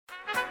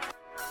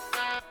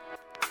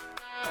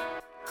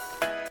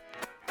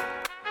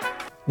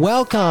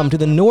Welcome to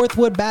the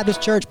Northwood Baptist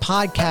Church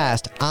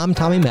podcast. I'm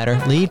Tommy Metter,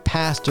 lead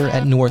pastor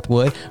at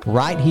Northwood,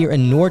 right here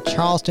in North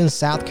Charleston,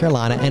 South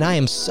Carolina, and I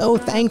am so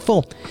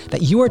thankful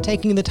that you are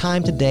taking the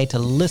time today to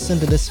listen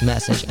to this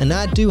message. And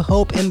I do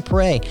hope and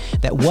pray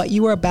that what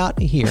you are about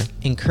to hear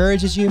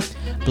encourages you,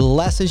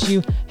 blesses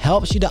you,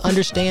 helps you to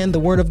understand the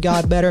Word of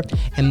God better,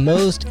 and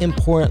most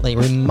importantly,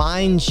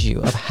 reminds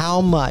you of how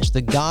much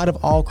the God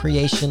of all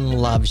creation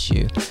loves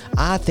you.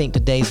 I think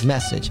today's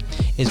message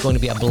is going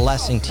to be a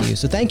blessing to you.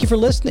 So thank you for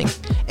listening.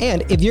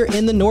 And if you're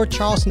in the North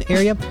Charleston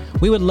area,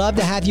 we would love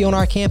to have you on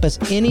our campus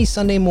any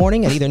Sunday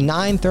morning at either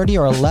 9:30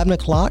 or 11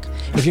 o'clock.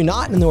 If you're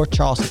not in the North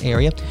Charleston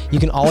area, you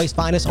can always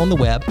find us on the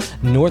web,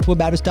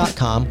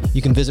 northwoodbaptist.com.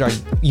 You can visit our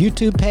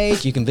YouTube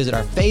page. You can visit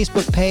our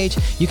Facebook page.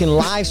 You can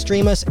live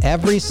stream us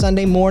every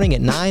Sunday morning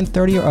at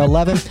 9:30 or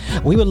 11.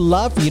 We would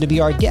love for you to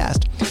be our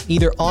guest,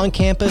 either on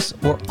campus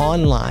or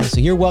online. So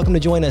you're welcome to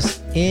join us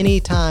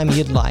anytime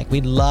you'd like.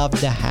 We'd love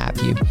to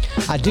have you.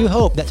 I do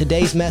hope that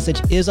today's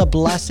message is a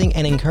blessing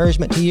and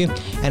encouragement to you,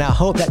 and I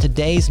hope that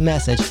today's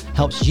message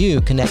helps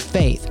you connect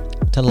faith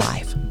to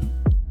life.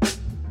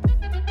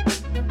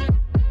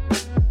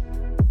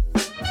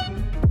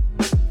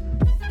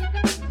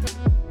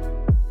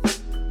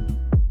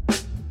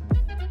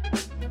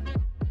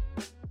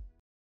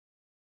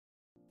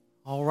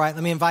 All right,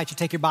 let me invite you to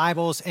take your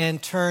Bibles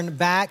and turn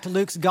back to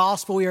Luke's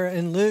Gospel. We are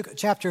in Luke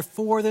chapter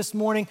 4 this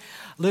morning.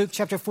 Luke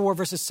chapter 4,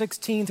 verses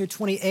 16 through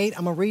 28.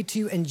 I'm going to read to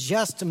you in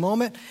just a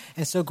moment.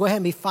 And so go ahead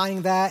and be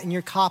finding that in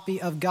your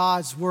copy of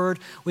God's Word.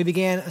 We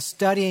began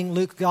studying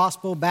Luke's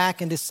Gospel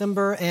back in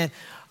December, and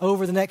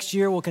over the next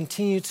year, we'll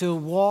continue to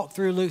walk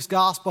through Luke's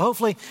Gospel.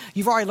 Hopefully,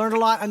 you've already learned a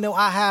lot. I know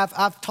I have.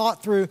 I've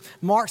taught through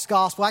Mark's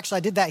Gospel. Actually, I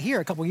did that here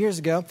a couple years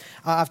ago.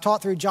 I've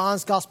taught through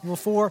John's Gospel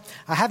before.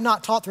 I have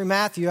not taught through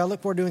Matthew. I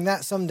look forward to doing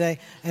that someday.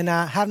 And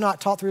I have not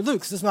taught through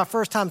Luke. So this is my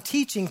first time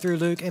teaching through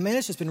Luke. And man,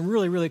 it's just been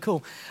really, really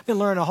cool. I've been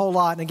learning a whole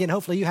lot. And again,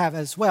 hopefully you have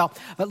as well.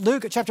 But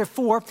Luke chapter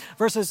 4,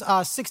 verses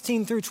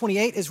 16 through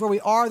 28 is where we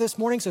are this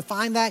morning. So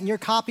find that in your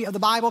copy of the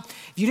Bible.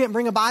 If you didn't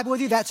bring a Bible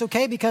with you, that's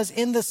okay, because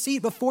in the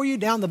seat before you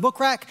down the book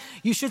rack,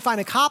 you should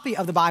find a copy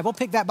of the Bible.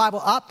 Pick that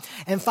Bible up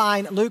and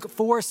find Luke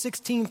 4,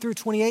 16 through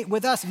 28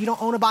 with us. If you don't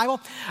own a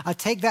Bible,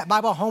 take that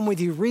Bible home with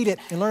you. Read it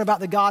and learn about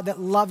the God that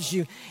loves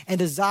you and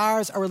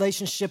desires a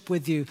relationship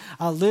with you.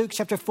 Luke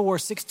chapter 4,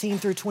 16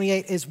 through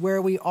 28 is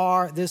where we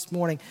are this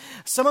morning.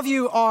 Some of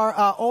you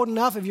are old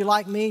enough, if you're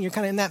like me, and you're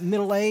kind of in that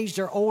middle-aged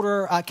or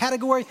older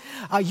category.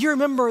 You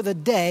remember the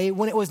day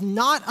when it was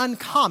not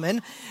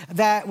uncommon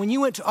that when you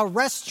went to a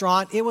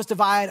restaurant, it was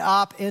divided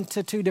up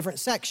into two different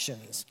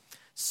sections: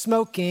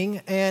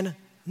 smoking and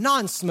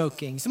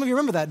non-smoking. Some of you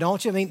remember that,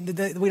 don't you? I mean,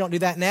 we don't do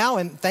that now,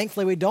 and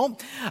thankfully we don't.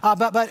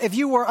 But if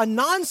you were a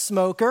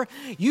non-smoker,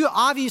 you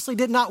obviously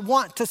did not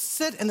want to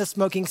sit in the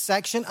smoking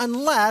section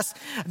unless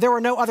there were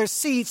no other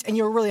seats and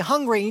you were really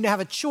hungry and you didn't have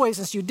a choice,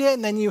 and so you did,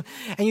 and then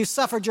you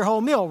suffered your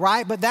whole meal,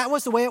 right? But that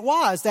was the way it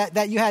was,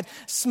 that you had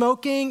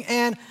smoking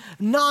and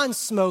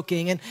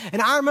non-smoking.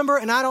 And I remember,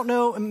 and I don't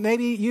know,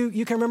 maybe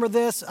you can remember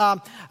this,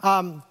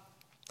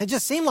 it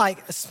just seemed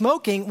like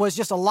smoking was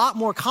just a lot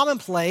more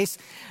commonplace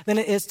than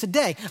it is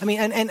today. I mean,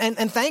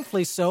 and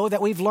thankfully so, that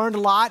we've learned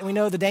a lot, and we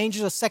know the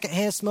dangers of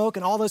secondhand smoke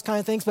and all those kind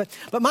of things. But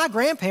my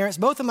grandparents,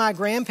 both of my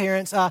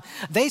grandparents,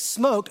 they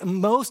smoked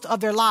most of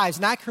their lives.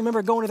 And I can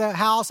remember going to their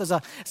house as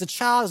a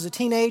child, as a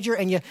teenager,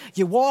 and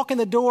you walk in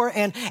the door,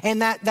 and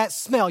that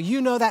smell,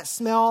 that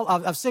smell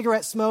of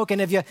cigarette smoke. And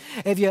if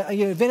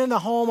you've been in the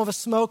home of a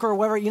smoker or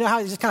whatever, you know how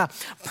it just kind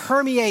of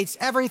permeates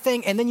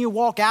everything. And then you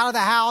walk out of the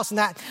house, and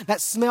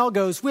that smell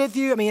goes with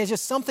you. I mean, it's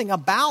just something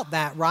about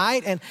that,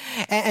 right?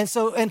 And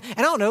so I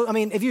don't know. I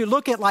mean, if you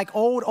look at like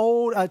old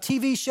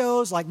TV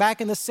shows, like back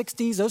in the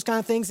 60s, those kind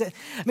of things,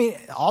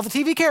 all the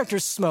TV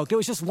characters smoked. It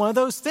was just one of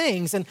those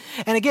things. And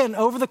again,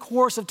 over the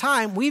course of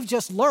time, we've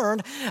just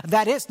learned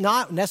that it's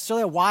not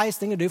necessarily a wise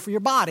thing to do for your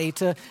body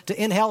to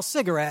inhale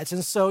cigarettes.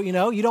 And so,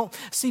 you don't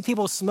see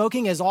people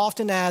smoking as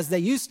often as they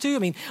used to. I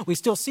mean, we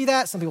still see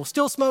that. Some people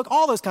still smoke,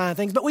 all those kind of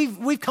things. But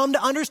we've come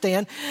to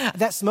understand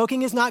that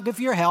smoking is not good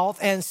for your health,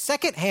 and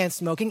secondhand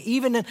smoking,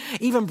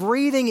 even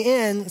breathing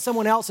in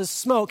someone else's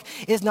smoke,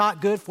 is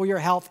not good for your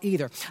health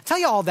either. I tell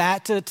you all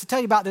that to tell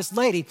you about this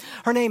lady.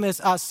 Her name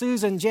is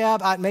Susan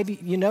Jebb. Maybe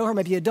you know her,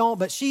 maybe you don't,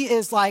 but she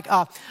is like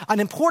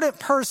an important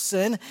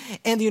person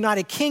in the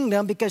United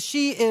Kingdom, because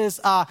she is,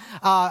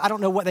 I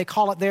don't know what they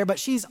call it there, but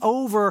she's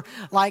over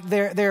like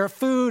their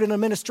food and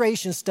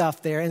administration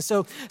stuff there. And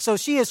so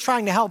she is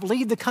trying to help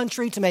lead the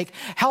country to make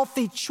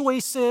healthy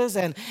choices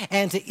and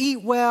to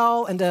eat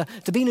well and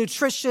to be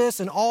nutritious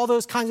and all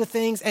those kinds of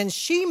things. And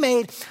she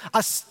made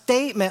a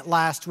statement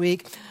last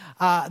week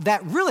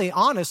that really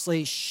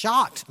honestly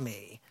shocked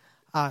me.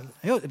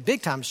 It was a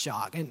big time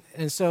shock.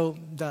 And so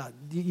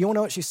you want to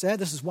know what she said?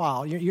 This is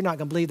wild. You're not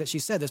going to believe that she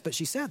said this, but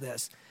she said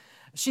this.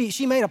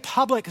 She made a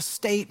public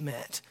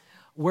statement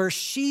where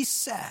she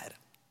said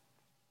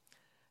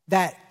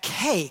that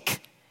cake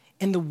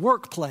in the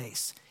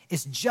workplace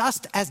is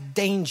just as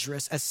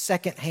dangerous as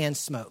secondhand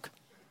smoke.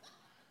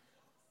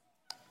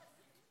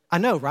 I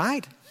know,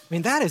 right? I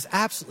mean, that is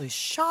absolutely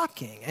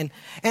shocking. And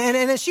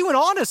then she went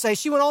on to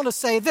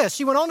say this.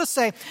 She went on to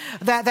say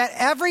that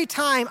every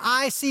time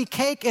I see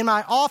cake in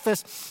my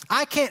office,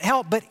 I can't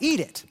help but eat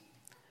it.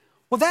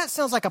 Well, that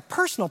sounds like a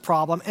personal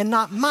problem and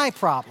not my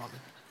problem,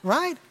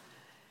 right?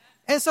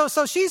 And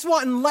so she's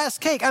wanting less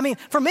cake. I mean,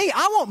 for me,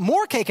 I want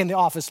more cake in the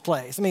office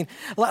place. I mean,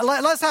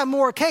 let's have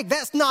more cake.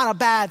 That's not a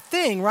bad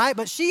thing, right?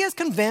 But she is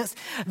convinced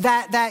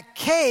that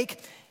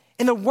cake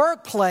in the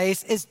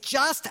workplace is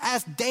just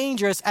as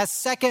dangerous as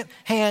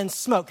secondhand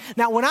smoke.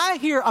 Now, when I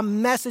hear a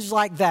message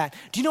like that,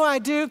 do you know what I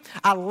do?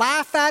 I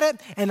laugh at it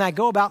and I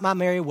go about my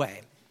merry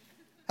way.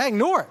 I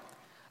ignore it.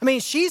 I mean,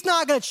 she's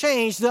not going to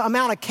change the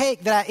amount of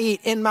cake that I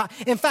eat in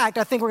fact,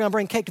 I think we're going to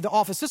bring cake to the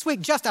office this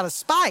week just out of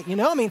spite, you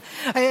know? I mean,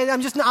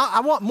 I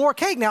want more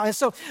cake now. And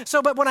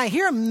but when I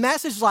hear a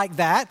message like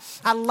that,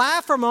 I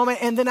laugh for a moment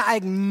and then I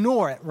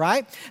ignore it,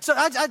 right? So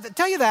I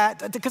tell you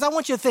that because I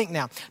want you to think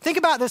now. Think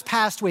about this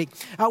past week,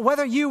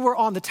 whether you were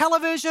on the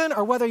television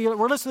or whether you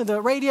were listening to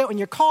the radio in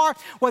your car,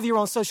 whether you were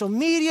on social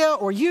media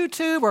or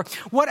YouTube or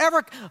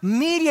whatever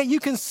media you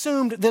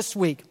consumed this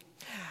week.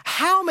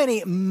 How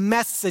many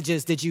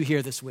messages did you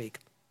hear this week?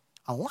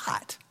 A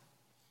lot.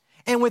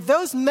 And with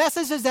those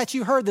messages that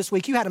you heard this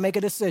week, you had to make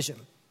a decision.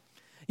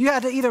 You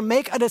had to either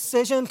make a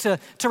decision to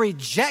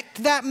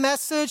reject that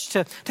message,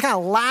 to kind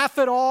of laugh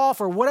it off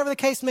or whatever the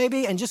case may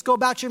be and just go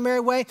about your merry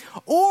way.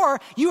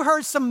 Or you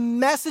heard some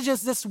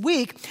messages this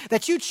week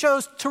that you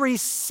chose to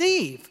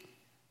receive.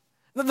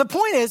 The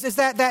point is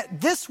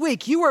that this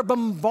week you were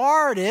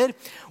bombarded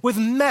with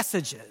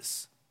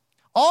messages.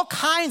 All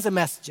kinds of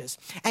messages.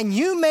 And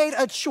you made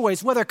a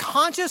choice, whether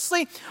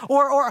consciously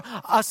or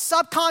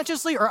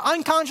subconsciously or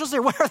unconsciously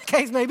or whatever the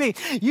case may be.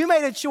 You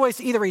made a choice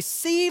to either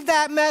receive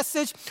that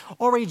message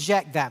or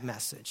reject that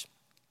message.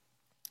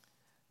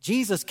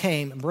 Jesus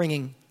came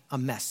bringing a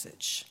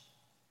message.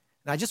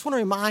 And I just want to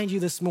remind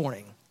you this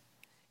morning,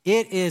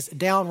 it is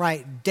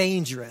downright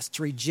dangerous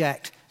to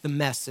reject the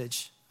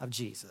message of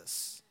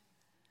Jesus.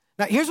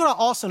 Now, here's what I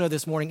also know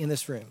this morning in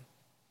this room.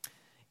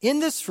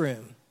 In this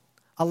room,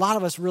 a lot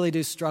of us really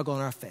do struggle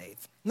in our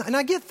faith. And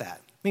I get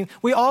that. I mean,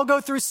 we all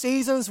go through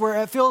seasons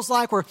where it feels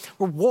like we're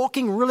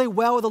walking really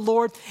well with the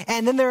Lord.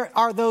 And then there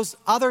are those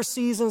other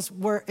seasons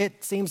where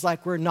it seems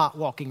like we're not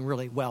walking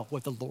really well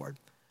with the Lord.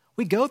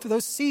 We go through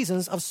those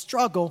seasons of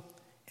struggle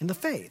in the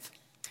faith.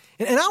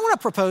 And I want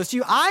to propose to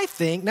you, I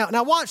think,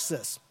 now watch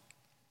this.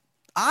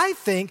 I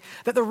think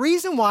that the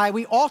reason why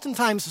we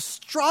oftentimes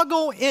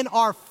struggle in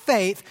our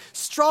faith,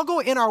 struggle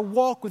in our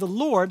walk with the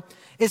Lord,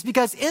 is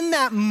because in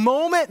that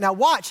moment, now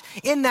watch,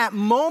 in that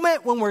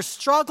moment when we're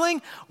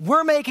struggling,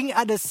 we're making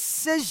a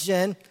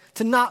decision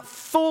to not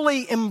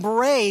fully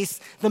embrace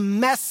the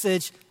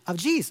message of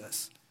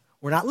Jesus.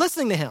 We're not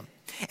listening to him.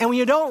 And when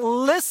you don't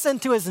listen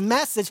to his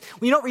message,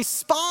 when you don't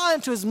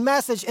respond to his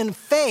message in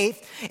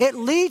faith, it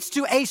leads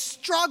to a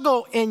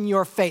struggle in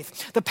your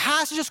faith. The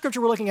passage of scripture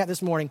we're looking at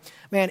this morning,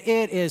 man,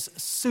 it is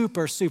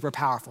super, super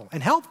powerful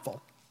and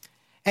helpful.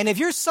 And if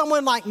you're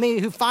someone like me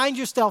who finds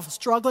yourself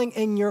struggling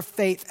in your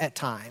faith at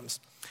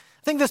times,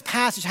 I think this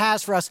passage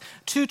has for us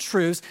two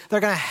truths that are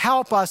going to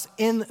help us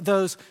in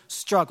those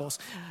struggles.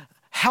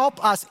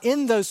 Help us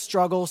in those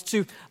struggles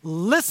to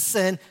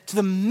listen to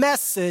the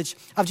message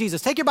of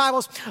Jesus. Take your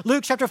Bibles,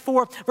 Luke chapter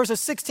 4, verses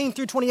 16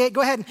 through 28.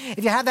 Go ahead,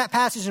 if you have that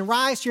passage, and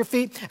rise to your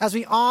feet as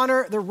we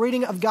honor the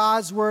reading of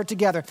God's word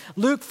together.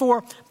 Luke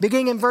 4,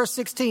 beginning in verse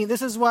 16.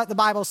 This is what the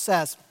Bible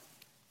says.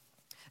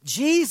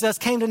 Jesus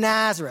came to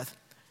Nazareth,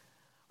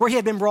 where he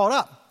had been brought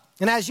up.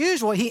 And as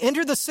usual, he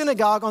entered the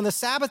synagogue on the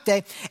Sabbath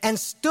day and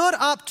stood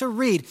up to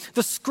read.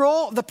 The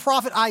scroll of the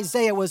prophet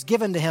Isaiah was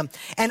given to him.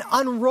 And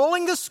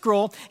unrolling the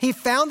scroll, he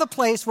found the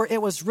place where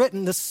it was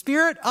written, "The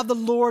Spirit of the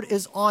Lord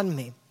is on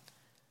me,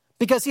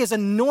 because he has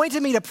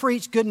anointed me to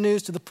preach good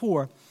news to the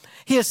poor.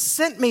 He has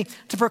sent me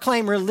to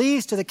proclaim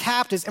release to the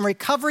captives and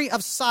recovery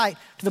of sight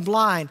to the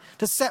blind,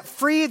 to set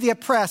free the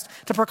oppressed,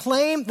 to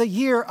proclaim the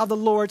year of the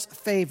Lord's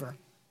favor."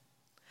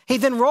 He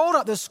then rolled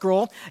up the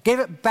scroll, gave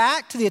it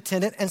back to the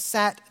attendant, and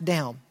sat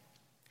down.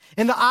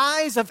 And the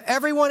eyes of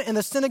everyone in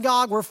the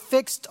synagogue were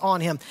fixed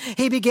on him.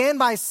 He began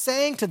by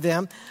saying to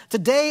them,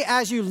 "Today,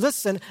 as you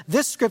listen,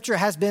 this scripture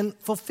has been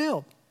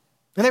fulfilled."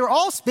 And they were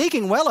all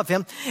speaking well of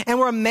him and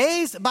were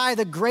amazed by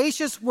the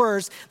gracious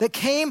words that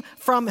came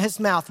from his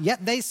mouth.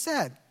 Yet they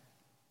said,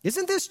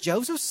 "Isn't this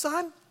Joseph's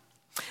son?"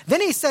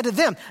 Then he said to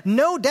them,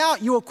 "No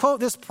doubt you will quote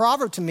this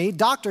proverb to me,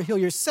 'Doctor, heal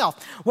yourself.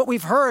 What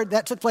we've heard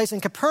that took place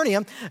in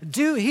Capernaum,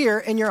 do here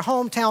in your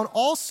hometown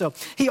also."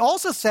 He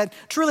also said,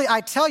 "Truly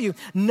I tell you,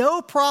 no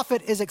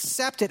prophet is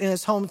accepted in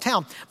his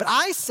hometown. But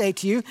I say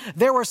to you,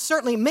 there were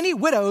certainly many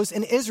widows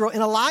in Israel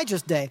in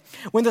Elijah's day,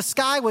 when the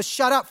sky was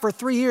shut up for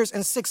 3 years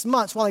and 6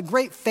 months, while a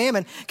great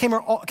famine came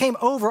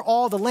over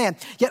all the land.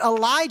 Yet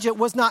Elijah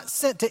was not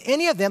sent to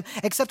any of them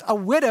except a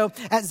widow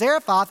at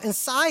Zarephath in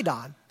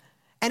Sidon.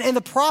 And in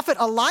the prophet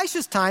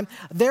Elisha's time,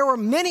 there were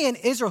many in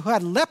Israel who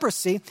had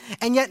leprosy,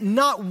 and yet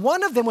not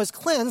one of them was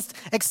cleansed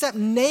except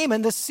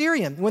Naaman the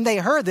Syrian. When they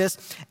heard this,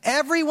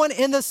 everyone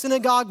in the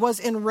synagogue was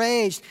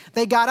enraged.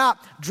 They got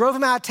up, drove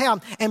him out of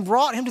town, and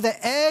brought him to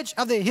the edge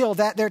of the hill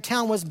that their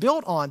town was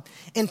built on,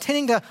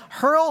 intending to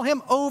hurl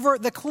him over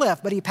the cliff.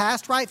 But he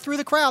passed right through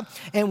the crowd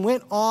and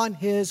went on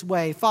his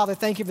way. Father,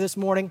 thank you for this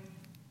morning,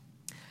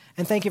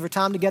 and thank you for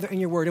time together in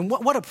your word. And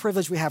what a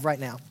privilege we have right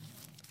now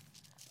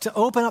to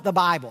open up the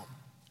Bible,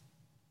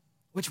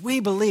 which we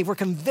believe, we're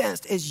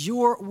convinced is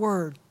your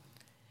word.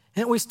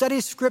 And we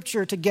study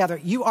scripture together.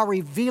 You are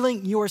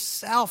revealing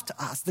yourself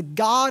to us, the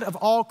God of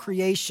all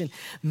creation,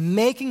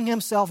 making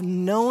himself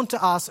known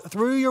to us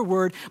through your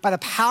word by the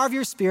power of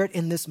your spirit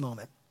in this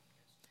moment.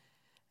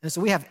 And so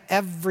we have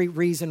every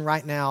reason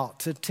right now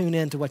to tune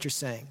in to what you're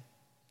saying,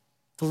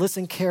 to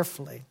listen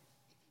carefully.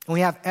 And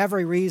we have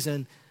every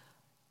reason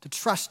to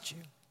trust you,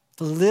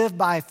 to live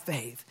by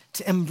faith,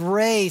 to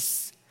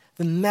embrace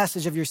the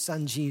message of your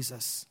son,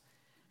 Jesus.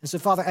 And so,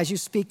 Father, as you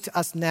speak to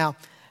us now,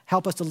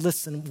 help us to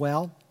listen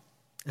well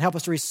and help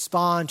us to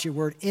respond to your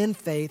word in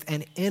faith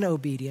and in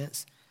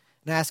obedience.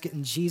 And I ask it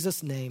in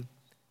Jesus' name,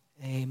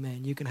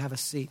 amen. You can have a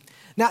seat.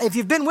 Now, if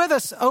you've been with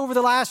us over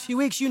the last few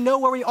weeks, you know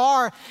where we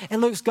are in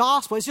Luke's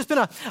gospel. It's just been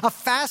a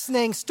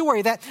fascinating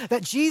story that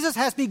Jesus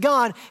has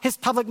begun his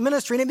public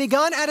ministry, and it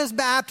begun at his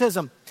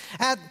baptism.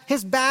 At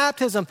his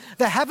baptism,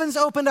 the heavens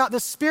opened up, the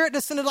Spirit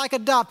descended like a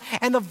dove,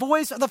 and the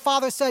voice of the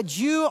Father said,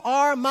 "You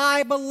are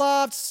my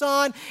beloved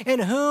Son, in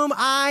whom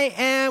I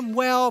am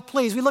well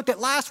pleased." We looked at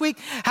last week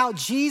how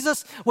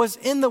Jesus was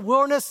in the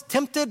wilderness,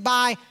 tempted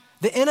by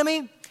the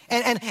enemy.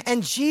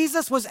 And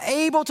Jesus was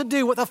able to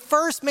do what the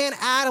first man,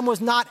 Adam,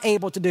 was not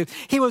able to do.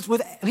 He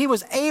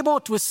was able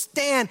to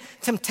withstand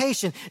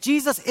temptation.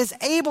 Jesus is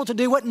able to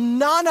do what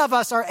none of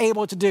us are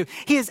able to do.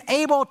 He is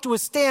able to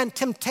withstand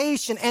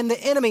temptation and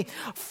the enemy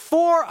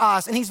for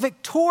us. And he's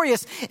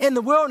victorious in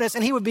the wilderness,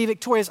 and he would be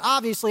victorious,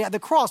 obviously, at the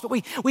cross. But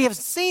we have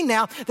seen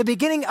now the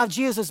beginning of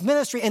Jesus'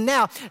 ministry, and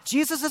now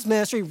Jesus'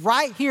 ministry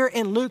right here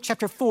in Luke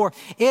chapter 4,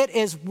 it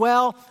is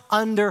well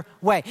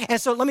underway.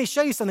 And so let me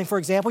show you something, for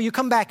example. You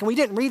come back, and we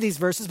didn't read these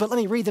verses, but let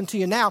me read them to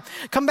you now.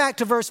 Come back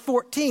to verse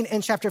 14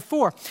 in chapter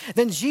 4.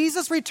 Then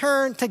Jesus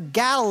returned to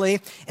Galilee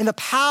in the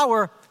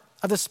power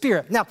of the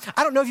Spirit. Now,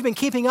 I don't know if you've been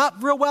keeping up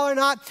real well or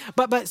not,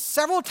 but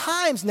several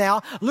times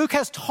now, Luke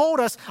has told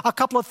us a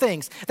couple of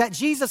things, that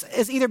Jesus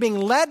is either being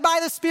led by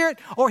the Spirit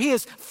or he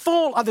is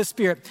full of the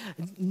Spirit.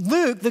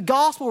 Luke, the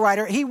gospel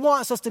writer, he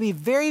wants us to be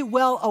very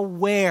well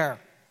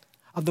aware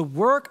of the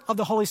work of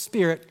the Holy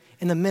Spirit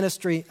in the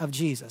ministry of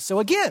Jesus. So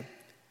again,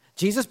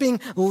 Jesus being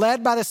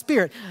led by the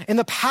Spirit. In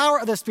the power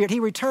of the Spirit, he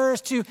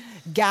returns to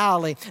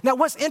Galilee. Now,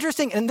 what's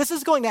interesting, and this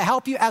is going to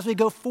help you as we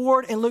go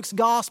forward in Luke's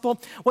gospel,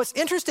 what's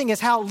interesting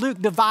is how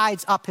Luke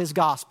divides up his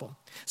gospel.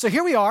 So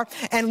here we are,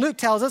 and Luke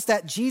tells us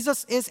that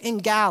Jesus is in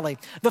Galilee.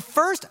 The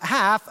first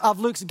half of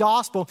Luke's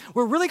gospel,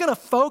 we're really going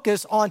to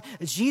focus on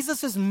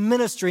Jesus'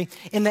 ministry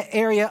in the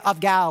area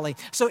of Galilee.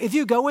 So if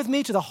you go with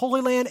me to the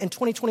Holy Land in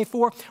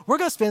 2024, we're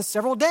going to spend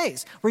several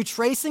days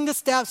retracing the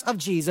steps of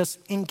Jesus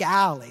in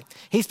Galilee.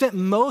 He spent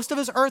most of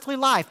his earthly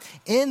life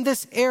in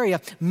this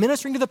area,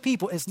 ministering to the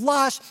people. It's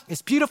lush,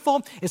 it's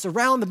beautiful, it's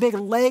around the big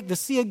lake, the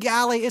Sea of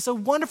Galilee. It's a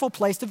wonderful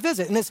place to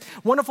visit, and it's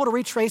wonderful to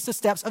retrace the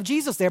steps of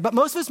Jesus there. But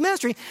most of his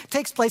ministry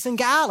takes place in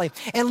Galilee.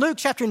 In Luke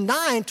chapter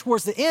 9,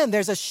 towards the end,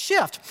 there's a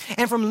shift.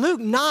 And from Luke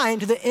 9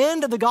 to the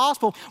end of the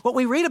gospel, what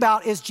we read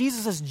about is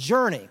Jesus'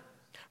 journey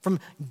from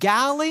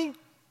Galilee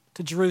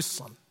to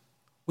Jerusalem.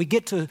 We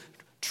get to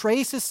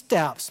trace his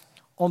steps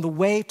on the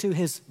way to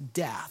his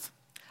death.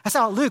 That's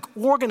how Luke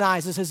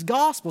organizes his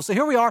gospel. So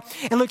here we are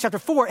in Luke chapter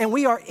 4, and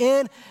we are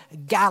in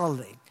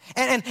Galilee.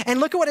 And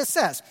look at what it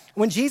says.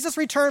 When Jesus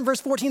returned, verse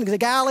 14, to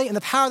Galilee in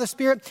the power of the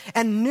Spirit,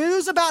 and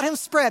news about him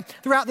spread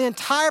throughout the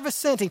entire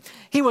vicinity,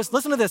 he was,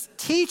 listen to this,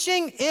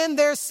 teaching in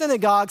their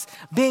synagogues,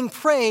 being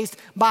praised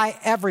by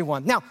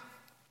everyone. Now,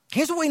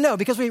 here's what we know,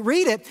 because we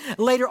read it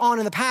later on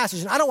in the passage,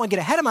 and I don't want to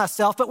get ahead of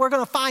myself, but we're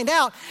going to find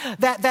out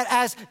that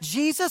as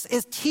Jesus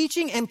is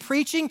teaching and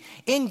preaching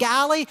in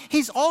Galilee,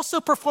 he's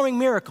also performing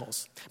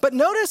miracles. But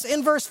notice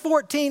in verse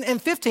 14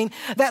 and 15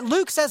 that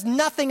Luke says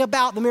nothing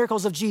about the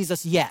miracles of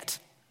Jesus yet.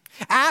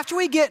 After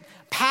we get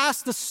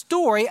past the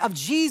story of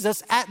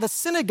Jesus at the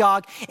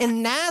synagogue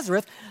in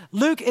Nazareth,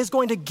 Luke is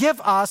going to give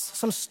us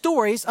some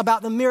stories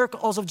about the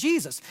miracles of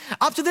Jesus.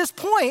 Up to this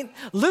point,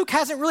 Luke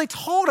hasn't really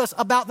told us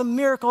about the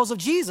miracles of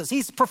Jesus.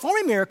 He's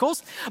performing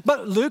miracles,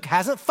 but Luke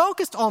hasn't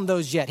focused on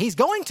those yet. He's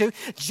going to,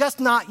 just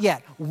not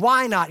yet.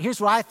 Why not?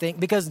 Here's what I think.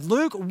 Because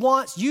Luke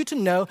wants you to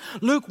know,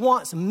 Luke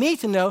wants me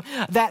to know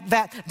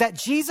that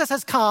Jesus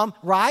has come,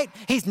 right?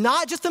 He's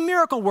not just a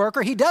miracle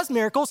worker. He does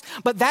miracles,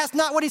 but that's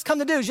not what he's come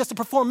to do, just to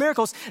perform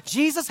miracles.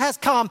 Jesus has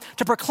come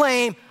to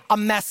proclaim a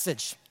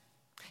message.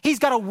 He's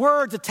got a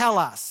word to tell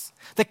us.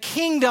 The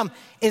kingdom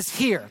is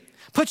here.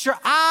 Put your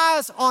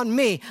eyes on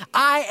me.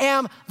 I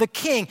am the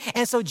king.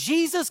 And so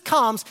Jesus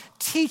comes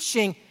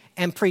teaching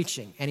and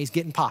preaching, and he's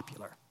getting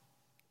popular.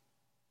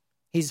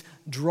 He's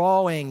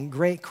drawing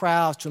great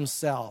crowds to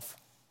himself.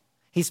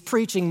 He's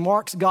preaching,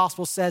 Mark's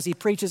gospel says he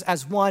preaches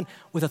as one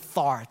with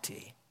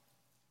authority.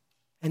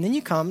 And then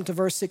you come to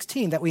verse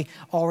 16 that we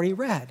already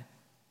read.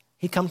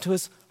 He come to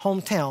his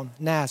hometown,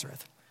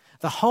 Nazareth.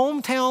 The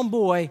hometown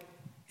boy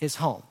is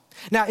home.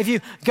 Now, if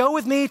you go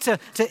with me to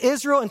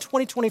Israel in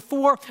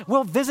 2024,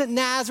 we'll visit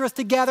Nazareth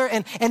together.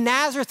 And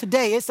Nazareth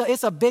today,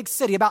 it's a big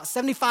city, about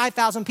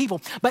 75,000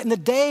 people. But in the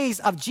days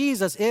of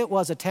Jesus, it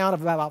was a town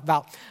of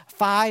about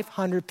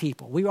 500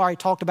 people. We already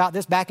talked about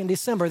this back in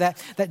December,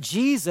 that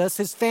Jesus,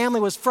 his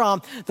family was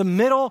from the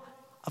middle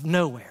of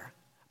nowhere.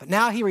 But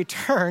now he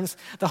returns,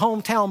 the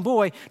hometown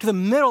boy, to the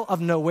middle of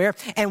nowhere,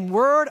 and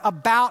word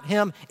about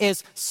him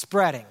is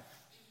spreading.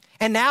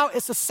 And now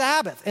it's the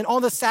Sabbath. And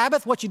on the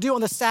Sabbath, what you do on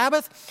the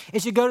Sabbath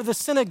is you go to the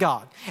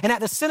synagogue. And at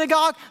the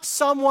synagogue,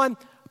 someone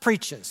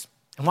preaches.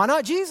 And why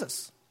not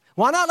Jesus?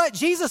 Why not let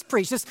Jesus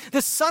preach?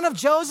 This son of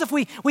Joseph,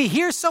 we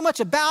hear so much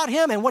about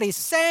him and what he's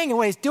saying and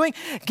what he's doing.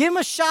 Give him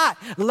a shot.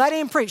 Let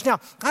him preach. Now,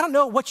 I don't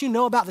know what you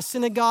know about the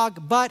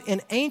synagogue, but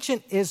in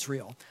ancient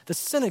Israel, the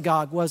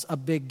synagogue was a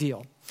big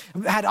deal.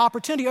 I had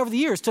opportunity over the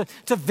years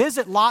to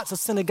visit lots of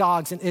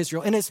synagogues in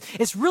Israel. And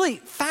it's really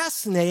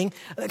fascinating,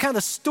 kind of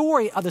the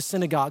story of the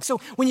synagogue. So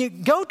when you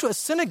go to a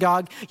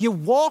synagogue, you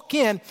walk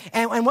in,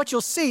 and what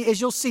you'll see is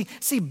you'll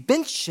see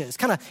benches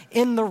kind of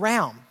in the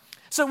round.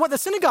 So what the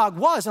synagogue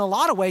was, in a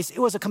lot of ways, it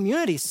was a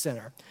community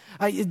center.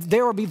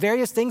 There would be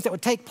various things that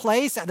would take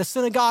place at the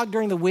synagogue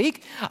during the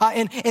week.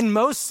 In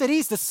most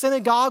cities, the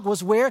synagogue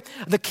was where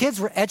the kids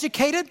were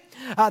educated.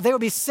 They would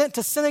be sent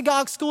to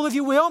synagogue school, if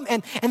you will,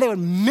 and they would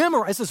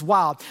memorize. This is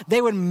wild.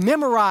 They would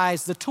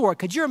memorize the Torah.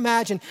 Could you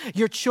imagine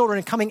your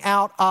children coming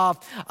out of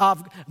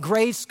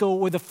grade school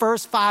with the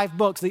first 5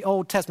 books of the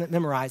Old Testament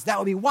memorized? That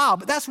would be wild,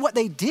 but that's what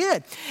they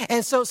did.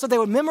 And so they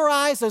would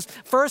memorize those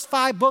first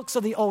 5 books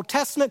of the Old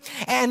Testament,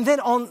 and then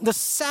on the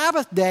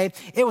Sabbath day,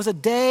 it was a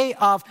day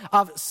of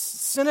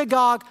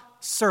synagogue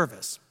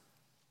service.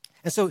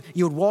 And so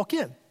you would walk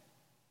in,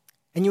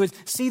 and you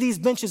would see these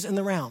benches in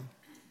the round.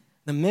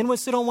 The men would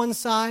sit on one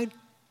side,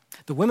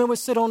 the women would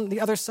sit on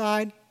the other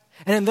side.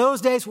 And in those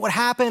days, what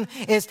happened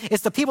is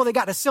the people that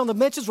got to sit on the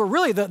benches were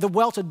really the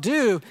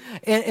well-to-do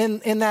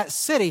in that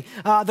city,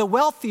 the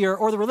wealthier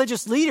or the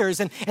religious leaders,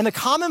 and the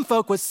common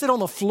folk would sit on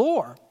the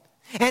floor.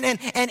 And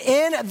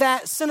in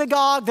that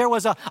synagogue, there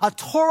was a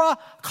Torah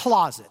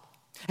closet.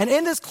 And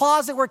in this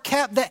closet were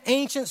kept the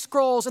ancient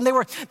scrolls, and they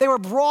were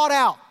brought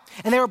out.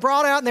 And they were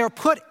brought out and they were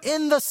put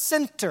in the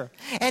center.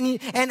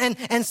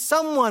 And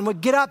someone would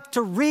get up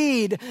to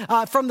read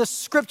from the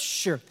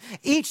scripture.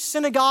 Each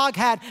synagogue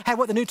had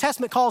what the New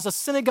Testament calls a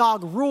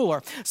synagogue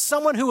ruler,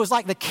 someone who was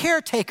like the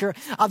caretaker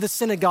of the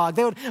synagogue.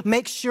 They would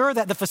make sure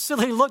that the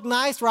facility looked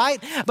nice, right?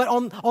 But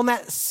on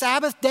that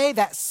Sabbath day,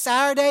 that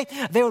Saturday,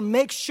 they would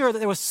make sure that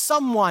there was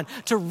someone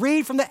to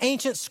read from the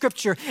ancient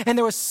scripture, and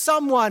there was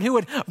someone who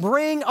would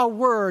bring a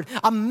word,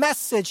 a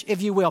message,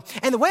 if you will.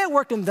 And the way it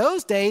worked in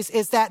those days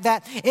is that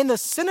in the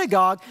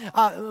synagogue,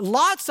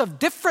 lots of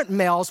different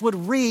males would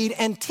read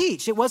and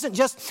teach. It wasn't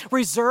just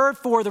reserved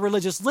for the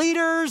religious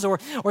leaders or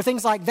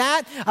things like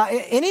that.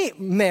 Any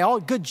male,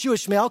 good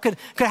Jewish male, could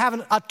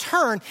have a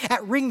turn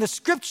at reading the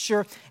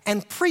scripture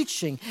and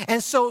preaching.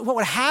 And so what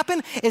would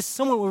happen is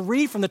someone would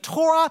read from the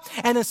Torah,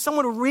 and then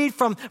someone would read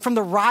from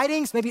the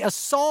writings, maybe a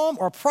psalm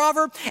or a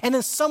proverb, and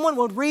then someone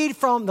would read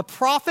from the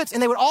prophets,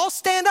 and they would all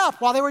stand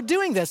up while they were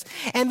doing this.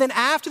 And then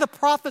after the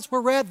prophets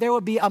were read, there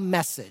would be a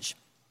message.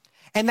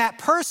 And that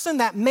person,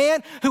 that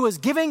man who was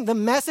giving the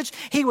message,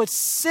 he would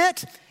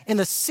sit in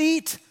the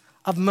seat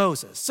of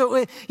Moses.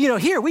 So,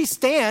 here we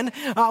stand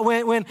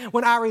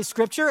when I read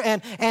scripture,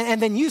 and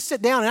then you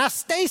sit down, and I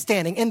stay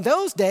standing. In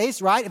those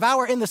days, right, if I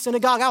were in the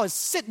synagogue, I would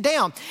sit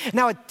down, and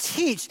I would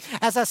teach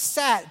as I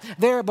sat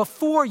there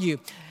before you.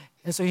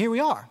 And so here we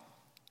are.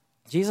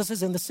 Jesus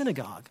is in the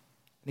synagogue,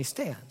 and he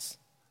stands.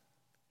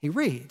 He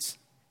reads.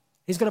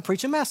 He's going to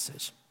preach a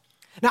message.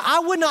 Now, I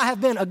would not have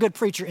been a good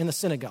preacher in the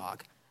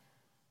synagogue,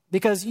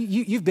 because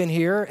you've been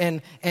here,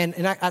 and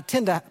I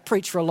tend to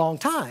preach for a long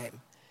time.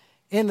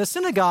 In the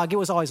synagogue, it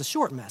was always a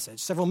short message,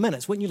 several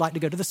minutes. Wouldn't you like to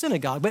go to the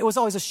synagogue? But it was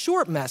always a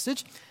short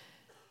message.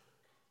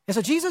 And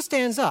so Jesus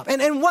stands up.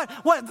 And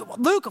what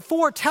Luke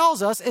 4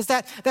 tells us is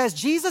that as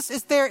Jesus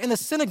is there in the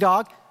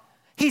synagogue,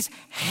 he's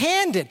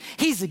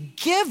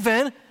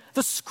given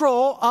the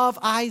scroll of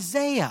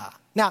Isaiah.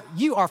 Now,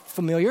 you are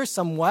familiar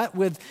somewhat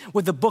with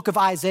the book of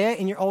Isaiah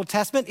in your Old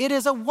Testament. It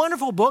is a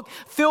wonderful book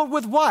filled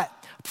with what?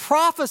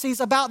 Prophecies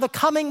about the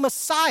coming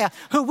Messiah,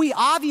 who we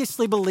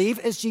obviously believe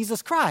is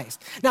Jesus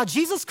Christ. Now,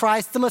 Jesus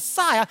Christ, the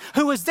Messiah,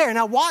 who was there.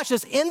 Now, watch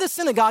this. In the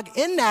synagogue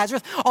in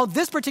Nazareth on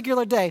this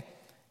particular day,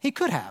 he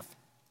could have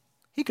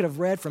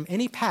read from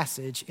any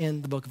passage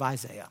in the book of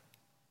Isaiah.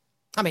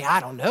 I mean,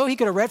 I don't know. He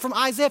could have read from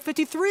Isaiah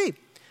 53.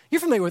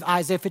 You're familiar with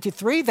Isaiah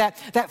 53,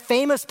 that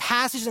famous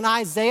passage in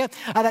Isaiah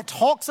that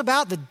talks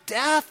about the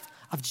death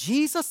of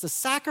Jesus, the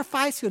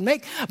sacrifice he would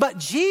make. But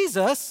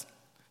Jesus,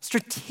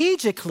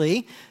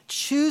 strategically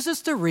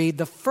chooses to read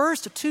the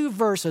first two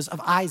verses of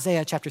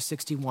Isaiah chapter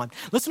 61.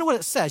 Listen to what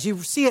it says.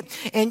 You see it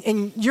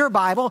in your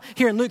Bible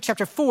here in Luke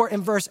chapter 4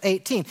 and verse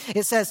 18.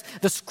 It says,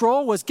 the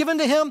scroll was given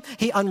to him.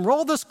 He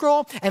unrolled the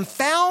scroll and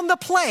found the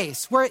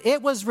place where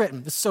it was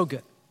written. This is so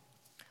good.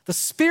 The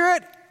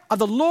Spirit of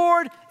the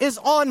Lord is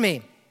on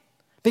me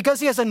because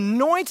he has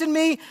anointed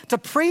me to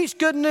preach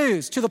good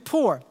news to the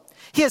poor.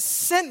 He has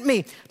sent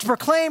me to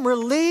proclaim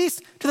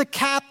release to the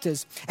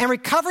captives and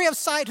recovery of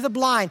sight to the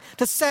blind,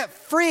 to set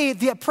free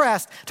the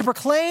oppressed, to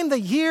proclaim the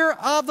year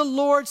of the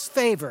Lord's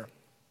favor. And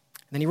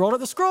then he rolled up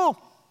the scroll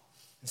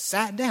and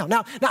sat down.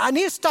 Now I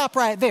need to stop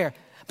right there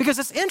because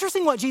it's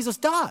interesting what Jesus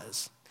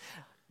does.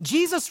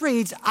 Jesus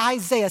reads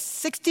Isaiah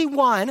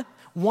 61,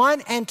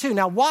 1 and 2.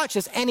 Now watch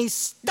this. And he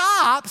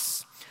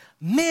stops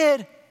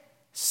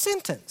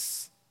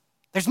mid-sentence.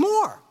 There's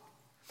more,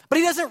 but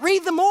he doesn't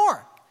read the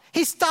more.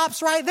 He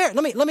stops right there.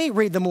 Let me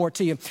read the more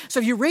to you. So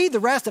if you read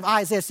the rest of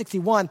Isaiah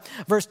 61,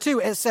 verse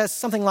 2, it says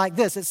something like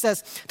this. It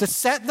says, to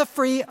set the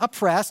free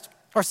oppressed,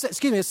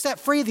 to set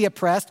free the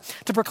oppressed,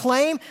 to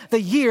proclaim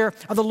the year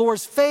of the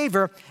Lord's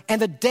favor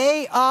and the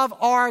day of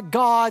our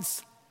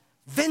God's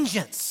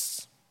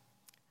vengeance.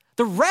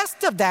 The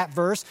rest of that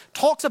verse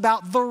talks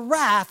about the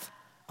wrath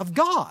of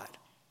God.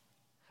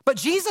 But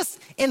Jesus,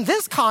 in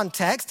this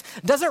context,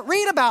 doesn't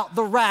read about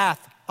the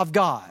wrath of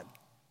God.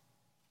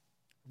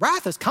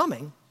 Wrath is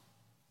coming,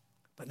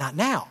 but not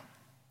now.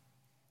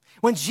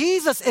 When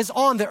Jesus is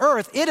on the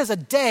earth, it is a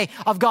day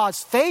of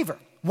God's favor.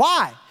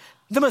 Why?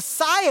 The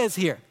Messiah is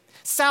here.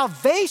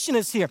 Salvation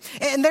is here.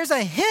 And there's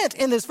a hint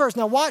in this verse.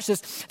 Now watch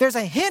this. There's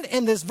a hint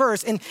in this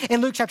verse in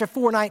Luke chapter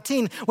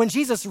 4:19 when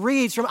Jesus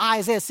reads from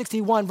Isaiah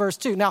 61 verse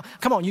 2. Now,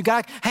 come on, you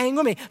got to hang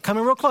with me. Come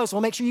in real close.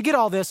 We'll make sure you get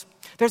all this.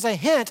 There's a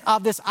hint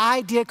of this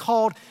idea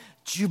called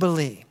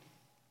Jubilee.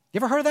 You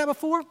ever heard of that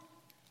before?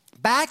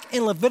 Back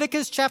in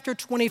Leviticus chapter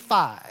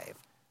 25,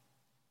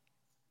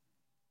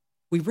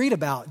 we read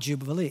about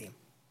Jubilee.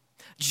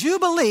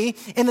 Jubilee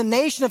in the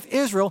nation of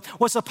Israel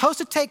was supposed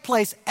to take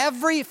place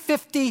every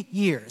 50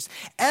 years.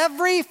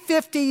 Every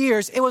 50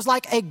 years, it was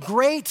like a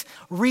great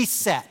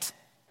reset.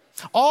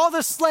 All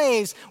the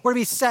slaves were to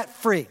be set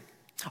free.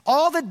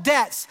 All the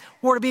debts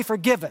were to be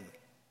forgiven.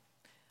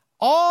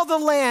 All the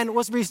land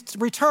was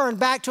returned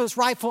back to its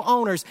rightful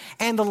owners,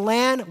 and the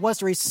land was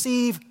to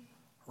receive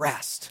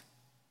rest.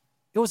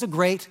 It was a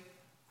great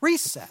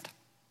reset.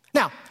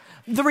 Now,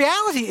 the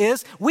reality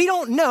is we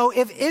don't know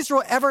if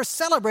Israel ever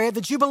celebrated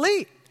the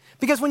Jubilee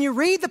because when you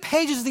read the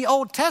pages of the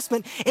Old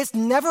Testament, it's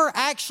never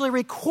actually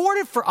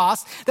recorded for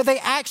us that they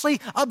actually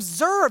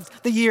observed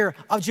the year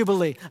of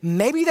Jubilee.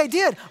 Maybe they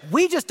did.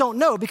 We just don't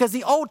know because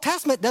the Old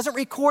Testament doesn't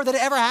record that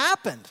it ever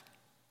happened.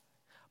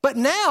 But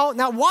now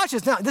watch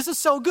this. Now, this is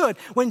so good.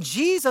 When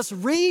Jesus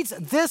reads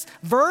this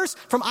verse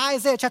from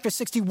Isaiah chapter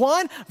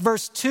 61,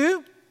 verse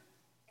 2,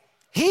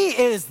 he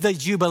is the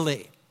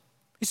Jubilee.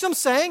 You see what I'm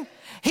saying?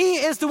 He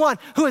is the one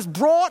who has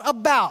brought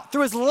about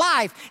through his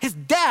life, his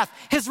death,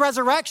 his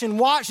resurrection.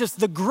 Watch this,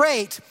 the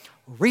great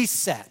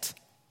reset.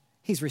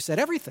 He's reset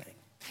everything.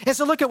 And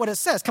so look at what it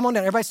says. Come on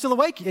down. Everybody's still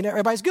awake?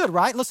 Everybody's good,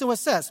 right? Listen to what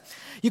it says.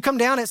 You come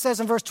down, it says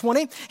in verse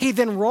 20, he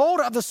then rolled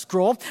up the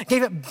scroll,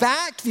 gave it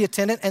back to the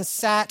attendant, and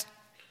sat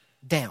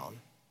down.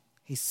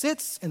 He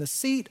sits in the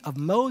seat of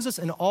Moses,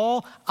 and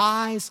all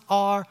eyes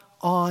are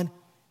on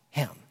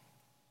him.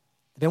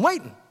 They've been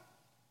waiting.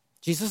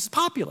 Jesus is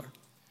popular.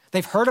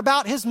 They've heard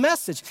about his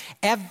message.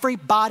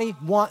 Everybody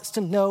wants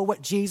to know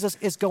what Jesus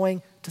is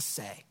going to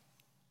say.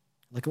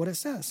 Look at what it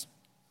says.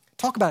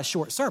 Talk about a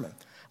short sermon.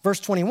 Verse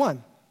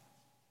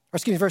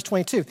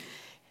 22.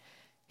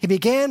 He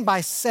began by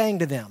saying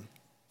to them,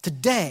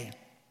 today,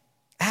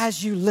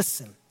 as you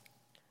listen,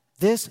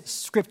 this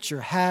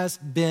scripture has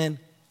been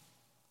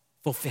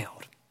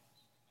fulfilled.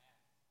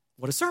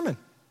 What a sermon.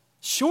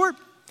 Short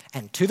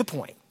and to the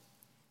point.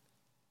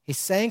 He's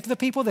saying to the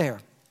people there,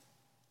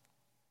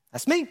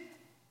 that's me.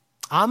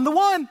 I'm the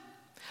one.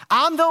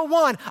 I'm the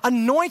one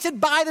anointed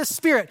by the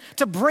Spirit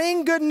to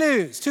bring good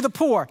news to the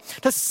poor,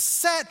 to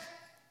set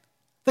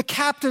the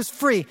captives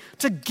free,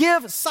 to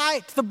give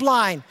sight to the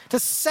blind, to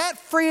set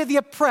free the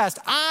oppressed.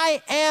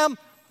 I am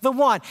the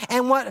one.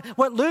 And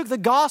what Luke, the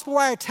gospel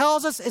writer,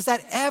 tells us is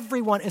that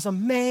everyone is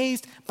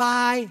amazed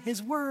by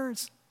his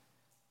words.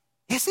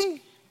 Is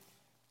he?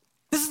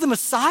 This is the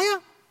Messiah?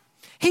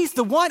 He's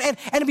the one. And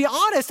to be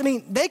honest,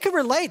 they could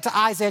relate to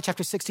Isaiah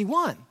chapter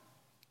 61.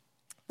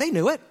 They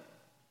knew it.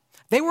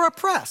 They were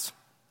oppressed.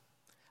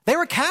 They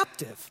were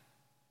captive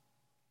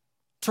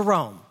to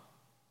Rome.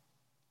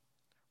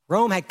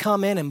 Rome had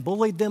come in and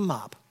bullied them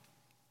up.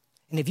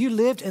 And if you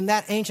lived in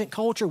that ancient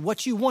culture,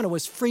 what you wanted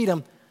was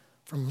freedom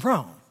from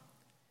Rome.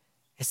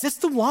 Is this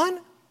the one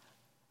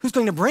who's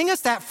going to bring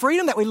us that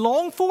freedom that we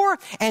long for?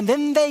 And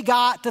then they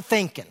got to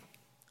thinking,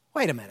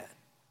 wait a minute.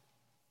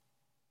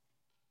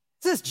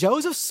 Is this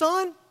Joseph's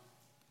son?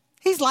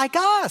 He's like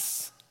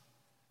us.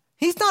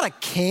 He's not a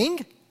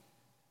king.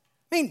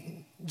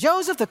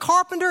 Joseph, the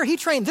carpenter, he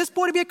trained this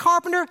boy to be a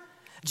carpenter.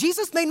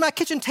 Jesus made my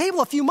kitchen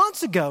table a few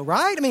months ago,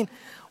 right? I mean,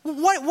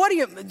 what do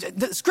you,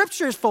 the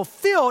scripture is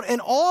fulfilled,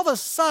 and all of a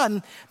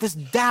sudden, this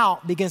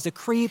doubt begins to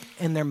creep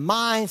in their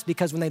minds,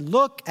 because when they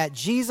look at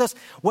Jesus,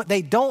 what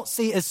they don't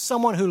see is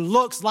someone who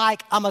looks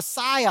like a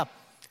Messiah.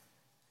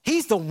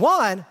 He's the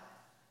one.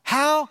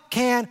 How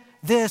can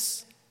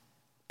this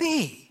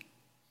be?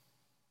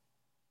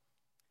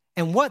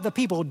 And what the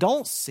people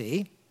don't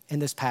see in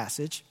this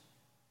passage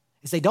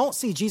is they don't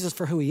see Jesus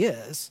for who he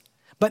is,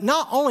 but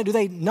not only do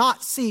they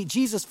not see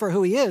Jesus for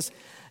who he is,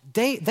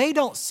 they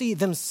don't see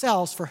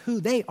themselves for who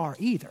they are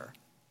either.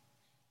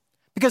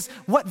 Because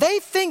what they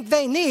think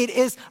they need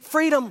is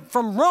freedom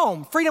from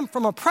Rome, freedom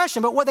from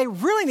oppression. But what they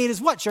really need is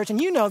what, church? And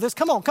you know this.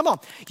 Come on.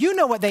 You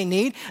know what they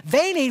need.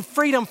 They need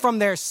freedom from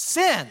their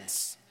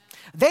sins.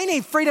 They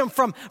need freedom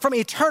from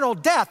eternal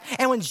death.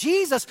 And when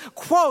Jesus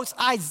quotes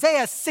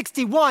Isaiah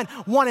 61,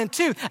 1 and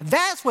 2,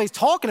 that's what he's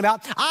talking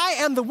about. I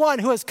am the one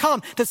who has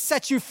come to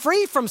set you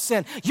free from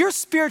sin. You're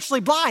spiritually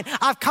blind.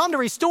 I've come to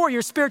restore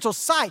your spiritual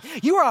sight.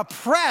 You are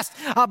oppressed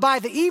by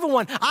the evil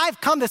one.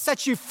 I've come to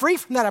set you free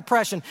from that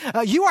oppression.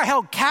 You are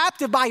held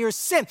captive by your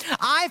sin.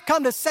 I've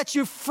come to set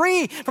you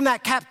free from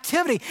that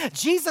captivity.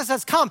 Jesus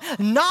has come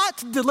not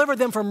to deliver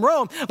them from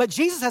Rome, but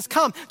Jesus has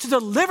come to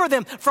deliver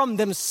them from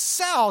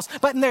themselves.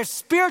 But in their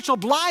spiritual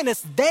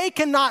blindness, they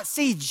cannot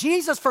see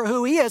Jesus for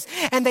who he is,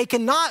 and they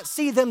cannot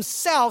see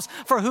themselves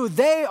for who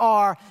they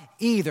are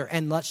either.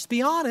 And let's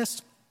be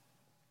honest.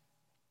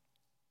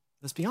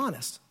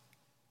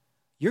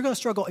 You're going to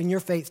struggle in your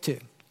faith too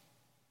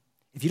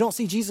if you don't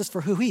see Jesus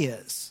for who he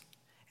is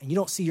and you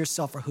don't see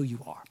yourself for who you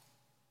are.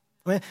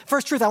 I mean,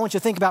 first truth I want you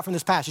to think about from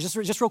this passage,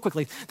 just real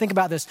quickly, think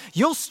about this.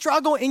 You'll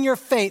struggle in your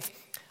faith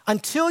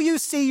until you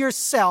see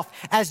yourself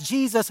as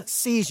Jesus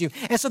sees you.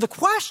 And so the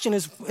question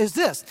is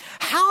this: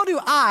 how do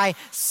I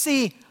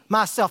see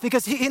myself?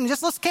 Because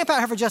let's camp out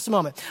here for just a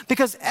moment.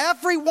 Because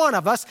every one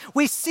of us,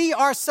 we see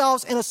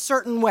ourselves in a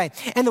certain way.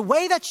 And the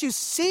way that you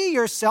see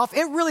yourself,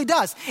 it really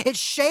does. It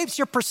shapes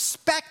your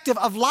perspective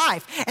of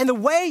life. And the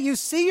way you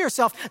see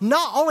yourself,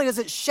 not only does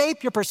it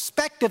shape your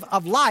perspective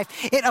of life,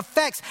 it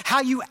affects how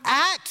you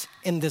act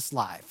in this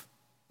life.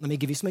 Let me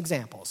give you some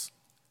examples.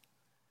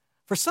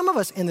 For some of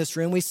us in this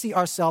room, we see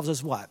ourselves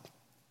as what?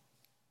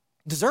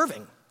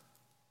 Deserving.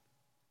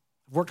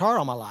 I've worked hard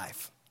all my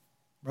life,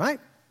 right?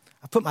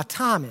 I put my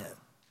time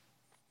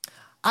in.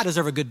 I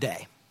deserve a good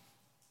day.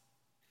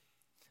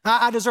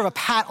 I deserve a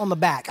pat on the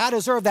back. I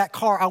deserve that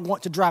car I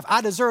want to drive.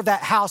 I deserve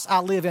that house I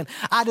live in.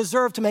 I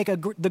deserve to make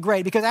the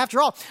grade, because after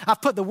all,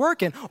 I've put the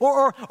work in.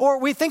 Or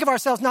we think of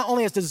ourselves not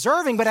only as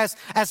deserving, but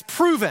as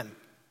proven.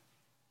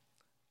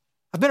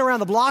 I've been around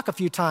the block a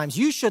few times.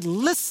 You should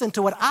listen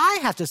to what I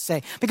have to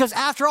say, because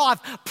after all,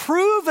 I've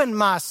proven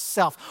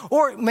myself.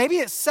 Or maybe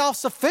it's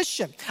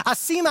self-sufficient. I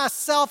see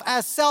myself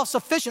as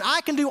self-sufficient.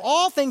 I can do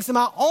all things in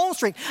my own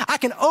strength. I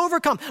can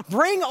overcome,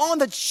 bring on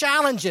the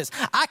challenges.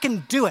 I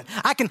can do it.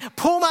 I can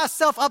pull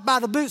myself up by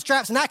the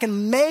bootstraps, and I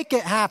can make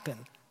it happen.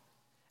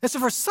 And so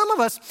for some of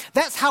us,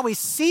 that's how we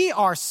see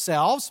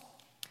ourselves.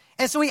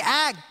 And so we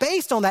act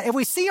based on that. If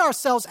we see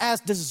ourselves as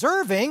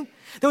deserving,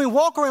 then we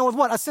walk around with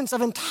what? A sense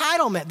of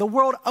entitlement. The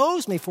world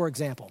owes me, for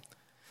example.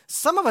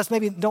 Some of us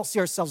maybe don't see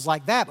ourselves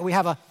like that, but we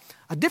have a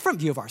different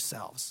view of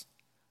ourselves.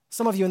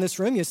 Some of you in this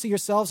room, you see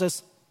yourselves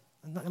as,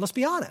 let's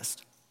be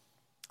honest,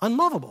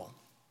 unlovable.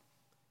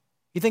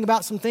 You think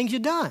about some things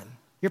you've done,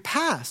 your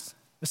past,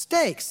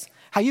 mistakes,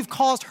 how you've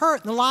caused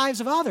hurt in the lives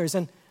of others,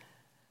 and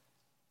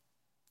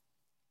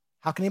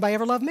how can anybody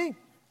ever love me?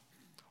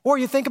 Or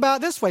you think about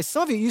it this way.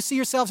 Some of you see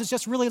yourselves as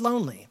just really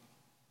lonely.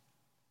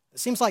 It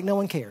seems like no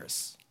one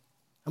cares.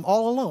 I'm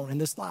all alone in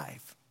this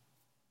life.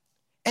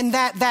 And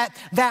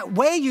that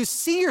way you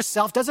see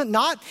yourself, does it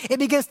not? It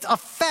begins to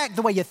affect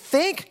the way you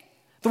think,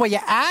 the way you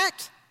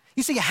act.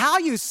 You see, how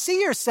you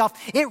see yourself,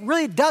 it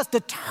really does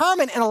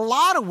determine in a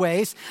lot of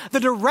ways the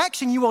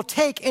direction you will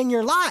take in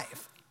your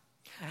life.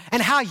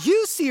 And how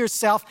you see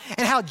yourself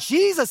and how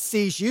Jesus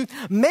sees you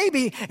may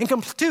be in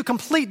two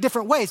complete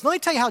different ways. Let me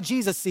tell you how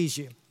Jesus sees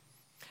you.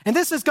 And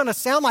this is going to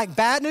sound like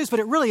bad news, but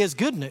it really is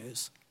good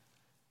news.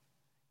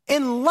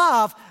 In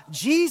love,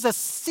 Jesus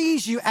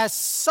sees you as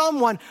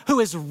someone who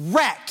is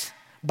wrecked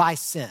by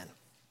sin.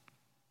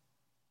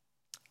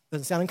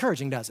 Doesn't sound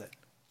encouraging, does it?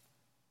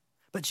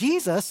 But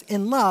Jesus,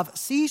 in love,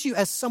 sees you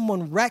as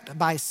someone wrecked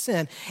by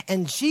sin,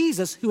 and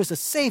Jesus, who is a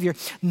Savior,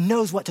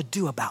 knows what to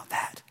do about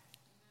that.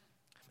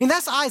 I mean,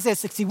 that's Isaiah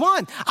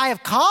 61. I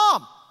have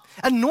come,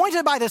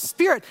 anointed by the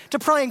Spirit, to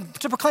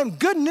proclaim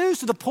good news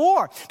to the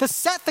poor, to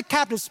set the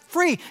captives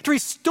free, to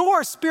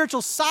restore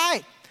spiritual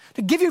sight,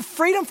 to give you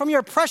freedom from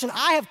your oppression.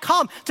 I have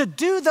come to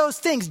do those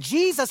things.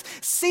 Jesus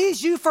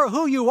sees you for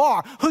who you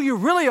are, who you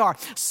really are,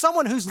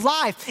 someone whose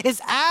life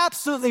is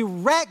absolutely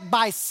wrecked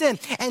by sin.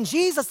 And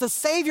Jesus, the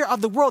Savior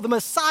of the world, the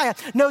Messiah,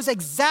 knows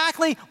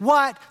exactly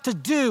what to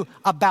do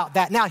about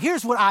that. Now,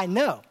 here's what I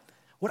know.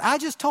 What I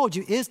just told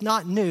you is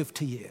not new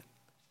to you.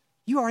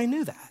 You already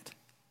knew that.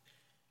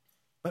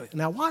 But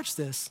now watch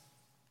this.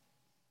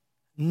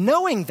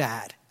 Knowing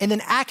that and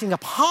then acting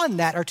upon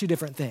that are two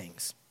different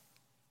things.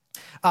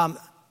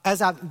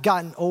 as I've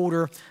gotten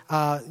older,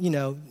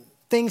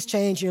 things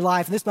change in your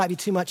life. And this might be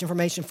too much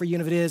information for you,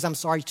 and if it is, I'm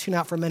sorry, tune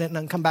out for a minute and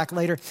then come back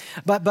later.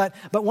 But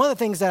one of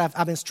the things that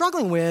I've been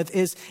struggling with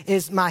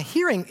is my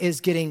hearing is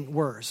getting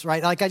worse,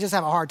 right? Like I just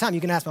have a hard time. You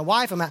can ask my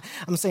wife.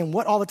 I'm saying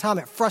what all the time.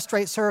 It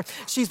frustrates her.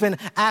 She's been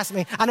asking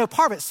me. I know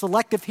part of it's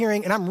selective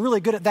hearing, and I'm really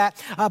good at that.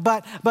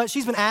 But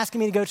she's been asking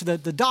me to go to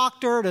the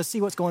doctor to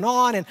see what's going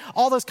on and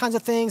all those kinds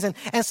of things.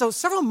 And so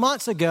several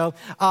months ago,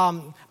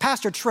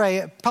 Pastor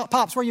Trey,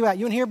 Pops, where you at?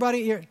 You in here,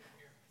 buddy?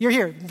 You're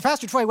here.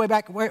 Pastor Trey,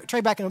 Trey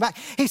back in the back.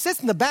 He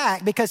sits in the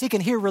back because he can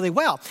hear really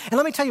well. And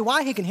let me tell you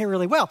why he can hear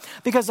really well.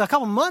 Because a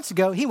couple months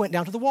ago, he went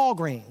down to the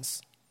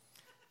Walgreens.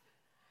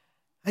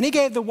 And he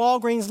gave the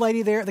Walgreens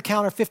lady there at the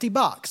counter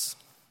 $50.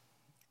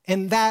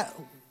 And that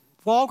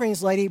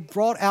Walgreens lady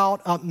brought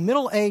out a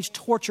middle-aged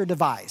torture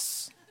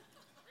device.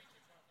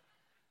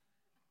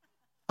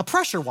 A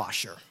pressure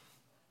washer.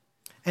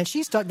 And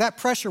she stuck that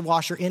pressure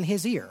washer in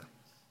his ear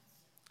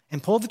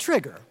and pulled the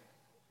trigger.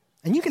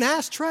 And you can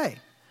ask Trey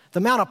the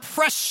amount of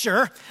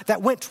pressure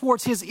that went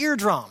towards his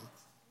eardrum.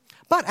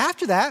 But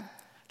after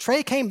that,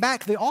 Trey came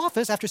back to the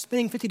office after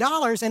spending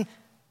 $50 and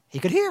he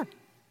could hear.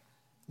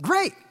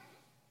 Great.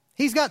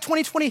 He's got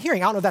 20/20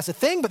 hearing. I don't know if that's a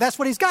thing, but that's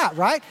what he's got,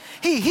 right?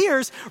 He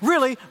hears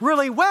really,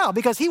 really well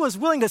because he was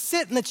willing to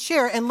sit in the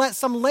chair and let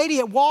some lady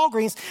at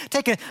Walgreens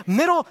take a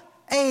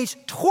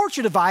middle-aged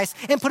torture device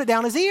and put it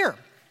down his ear.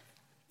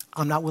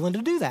 I'm not willing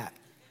to do that.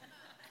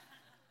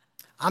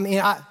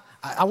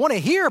 I want to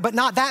hear, but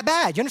not that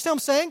bad. You understand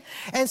what I'm saying?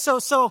 And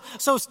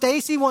so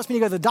Stacy wants me to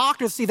go to the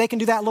doctor to see if they can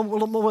do that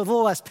with a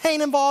little less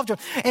pain involved.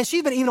 And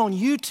she's been even on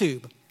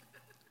YouTube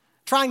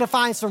trying to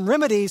find some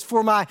remedies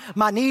for my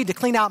need to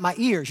clean out my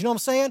ears. You know what I'm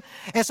saying?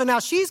 And so now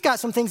she's got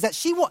some things that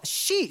she wants.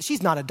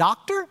 She's not a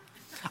doctor,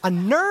 a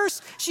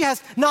nurse. She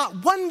has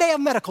not one day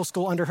of medical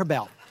school under her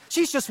belt.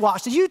 She's just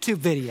watched a YouTube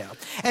video.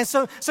 And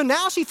so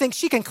now she thinks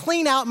she can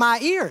clean out my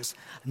ears.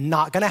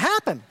 Not going to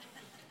happen.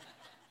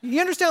 You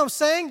understand what I'm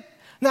saying?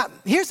 Now,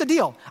 here's the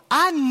deal.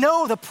 I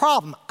know the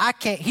problem. I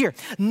can't hear.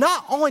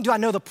 Not only do I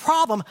know the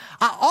problem,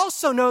 I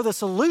also know the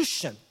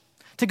solution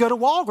to go to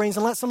Walgreens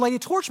and let some lady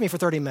torture me for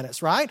 30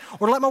 minutes, right?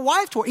 Or to let my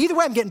wife torture. Either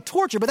way, I'm getting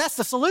tortured, but that's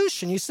the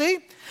solution, you see?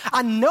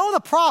 I know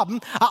the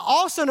problem. I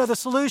also know the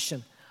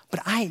solution, but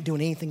I ain't doing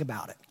anything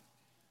about it.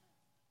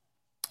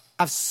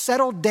 I've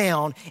settled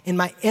down in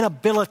my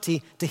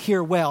inability to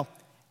hear well,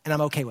 and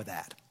I'm okay with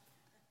that.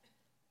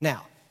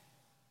 Now,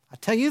 I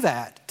tell you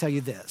that to tell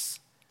you this.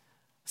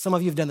 Some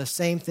of you have done the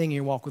same thing in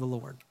your walk with the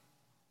Lord.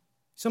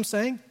 See what I'm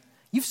saying?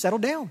 You've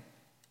settled down.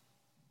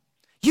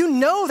 You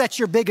know that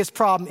your biggest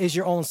problem is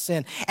your own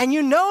sin. And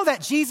you know that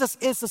Jesus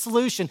is the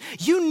solution.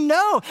 You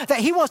know that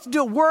he wants to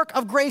do a work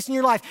of grace in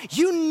your life.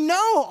 You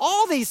know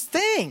all these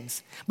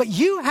things. But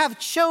you have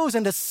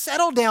chosen to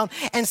settle down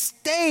and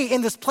stay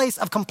in this place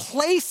of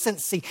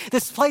complacency,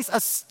 this place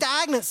of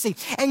stagnancy.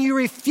 And you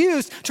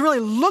refuse to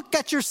really look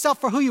at yourself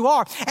for who you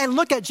are and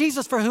look at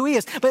Jesus for who he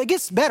is. But it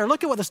gets better.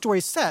 Look at what the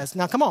story says.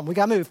 Now, come on, we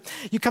got to move.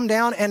 You come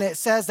down and it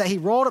says that he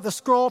rolled up the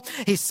scroll.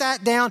 He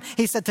sat down.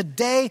 He said,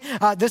 today,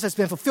 this has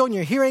been fulfilled in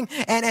your hearing.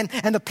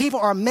 And the people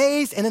are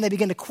amazed. And then they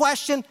begin to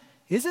question,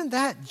 isn't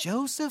that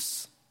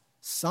Joseph's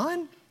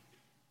son?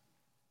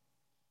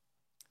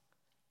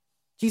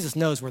 Jesus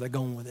knows where they're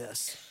going with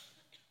this.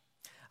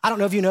 I don't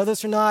know if you know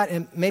this or not,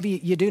 and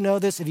maybe you do know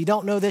this. If you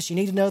don't know this, you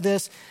need to know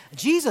this.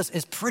 Jesus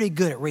is pretty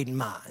good at reading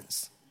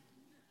minds.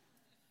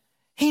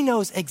 He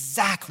knows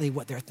exactly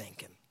what they're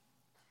thinking.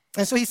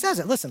 And so he says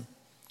it, listen.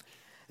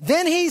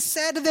 Then he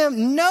said to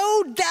them,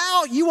 no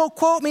doubt you will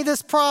quote me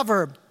this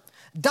proverb.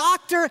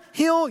 Doctor,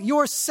 heal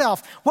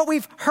yourself. What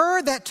we've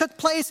heard that took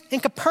place in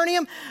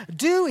Capernaum,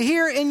 do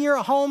here in your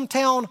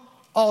hometown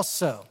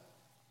also.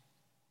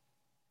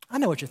 I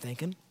know what you're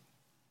thinking.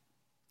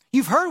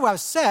 You've heard what I've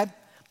said,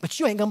 but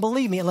you ain't going to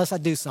believe me unless I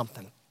do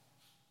something.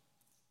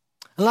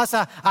 Unless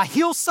I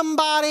heal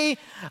somebody,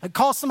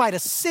 call somebody to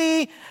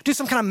see, do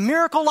some kind of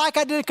miracle like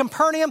I did in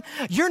Capernaum,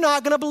 you're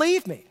not going to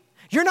believe me.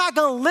 You're not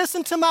going to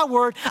listen to my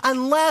word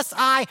unless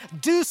I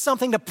do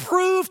something to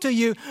prove to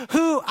you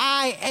who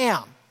I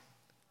am.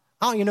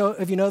 I don't know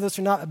if you know this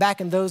or not.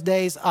 Back in those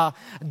days,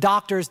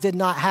 doctors did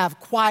not have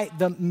quite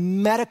the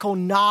medical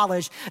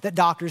knowledge that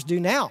doctors do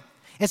now.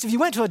 And so if you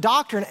went to a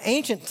doctor in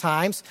ancient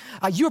times,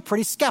 you were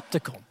pretty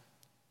skeptical.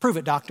 Prove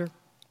it, doctor.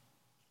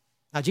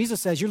 Now,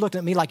 Jesus says, you're looking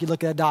at me like you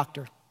look at a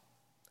doctor.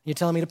 You're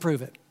telling me to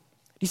prove it. Do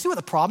you see what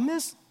the problem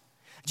is?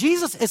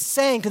 Jesus is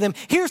saying to them,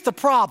 here's the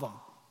problem.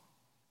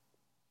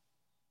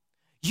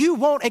 You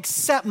won't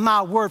accept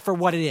my word for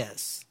what it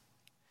is.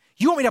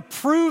 You want me to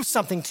prove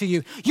something to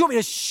you. You want me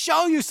to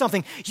show you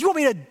something. You want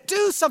me to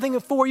do something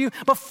for you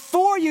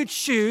before you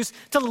choose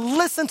to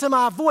listen to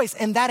my voice.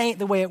 And that ain't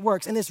the way it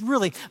works. And it's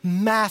really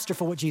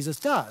masterful what Jesus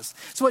does.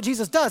 So what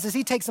Jesus does is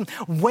he takes them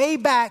way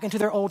back into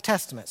their Old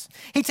Testaments.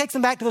 He takes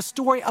them back to the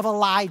story of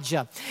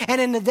Elijah.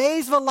 And in the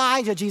days of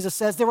Elijah, Jesus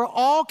says, there were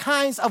all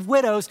kinds of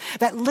widows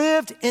that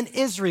lived in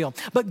Israel.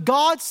 But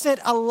God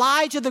sent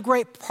Elijah, the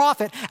great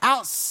prophet,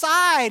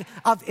 outside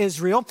of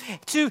Israel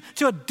to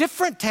a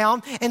different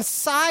town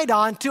inside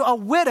Sidon to a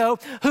widow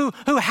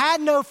who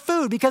had no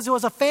food because it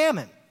was a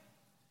famine.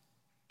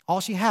 All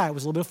she had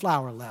was a little bit of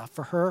flour left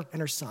for her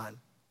and her son.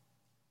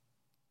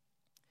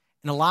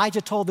 And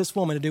Elijah told this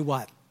woman to do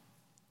what?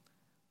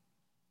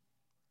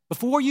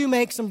 Before you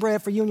make some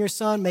bread for you and your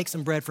son, make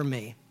some bread for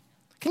me.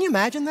 Can you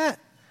imagine that?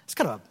 It's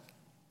kind of an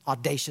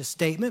audacious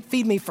statement.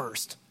 Feed me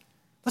first.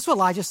 That's what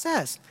Elijah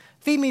says.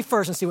 Feed me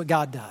first and see what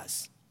God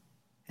does.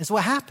 And so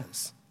what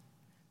happens?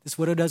 This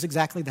widow does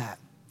exactly that.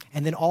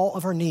 And then all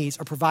of her needs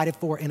are provided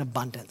for in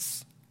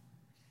abundance.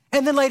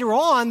 And then later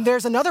on,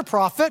 there's another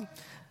prophet,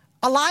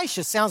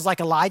 Elisha. Sounds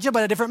like Elijah,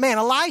 but a different man,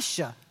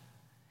 Elisha.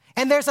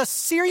 And there's a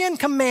Syrian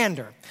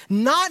commander,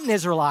 not an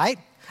Israelite,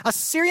 a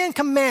Syrian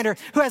commander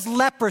who has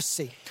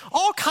leprosy.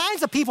 All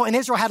kinds of people in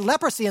Israel had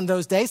leprosy in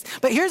those days,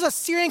 but here's a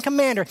Syrian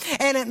commander.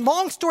 And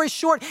long story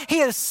short, he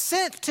is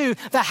sent to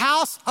the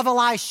house of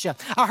Elisha.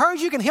 I heard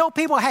you can heal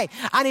people. Hey,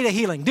 I need a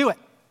healing. Do it.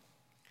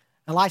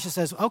 Elisha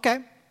says, okay,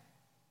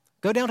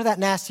 go down to that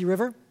nasty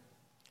river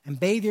and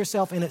bathe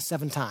yourself in it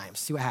 7 times.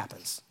 See what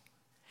happens.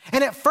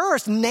 And at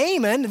first,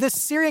 Naaman,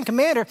 this Syrian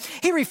commander,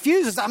 he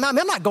refuses. I'm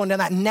not going down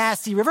that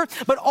nasty river.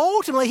 But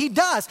ultimately, he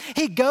does.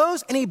 He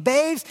goes and he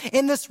bathes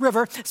in this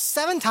river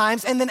 7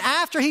 times. And then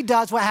after he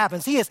does, what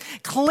happens? He is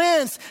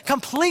cleansed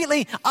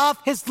completely of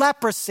his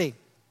leprosy.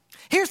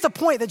 Here's the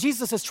point that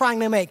Jesus is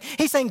trying to make.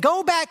 He's saying,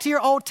 go back to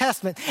your Old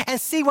Testament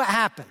and see what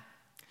happened.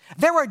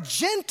 There were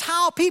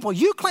Gentile people.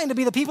 You claim to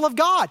be the people of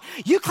God.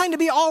 You claim to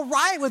be all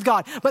right with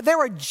God. But there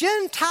were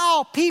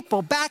Gentile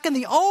people back in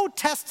the Old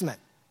Testament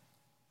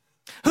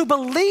who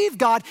believed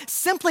God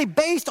simply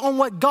based on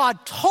what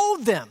God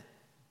told them.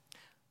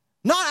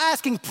 Not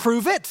asking,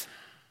 prove it,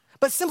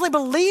 but simply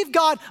believed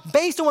God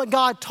based on what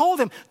God told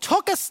them,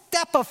 took a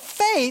step of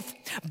faith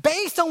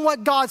based on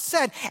what God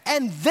said,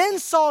 and then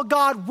saw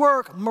God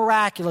work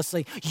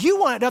miraculously. You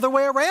want it the other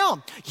way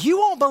around. You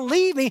won't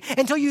believe me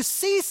until you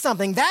see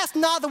something. That's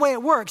not the way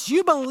it works.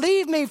 You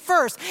believe me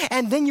first,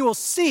 and then you will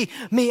see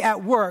me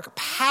at work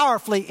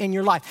powerfully in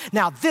your life.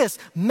 Now, this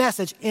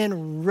message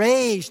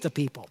enraged the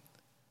people.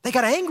 They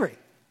got angry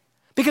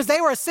because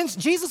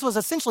Jesus was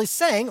essentially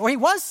saying, or he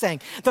was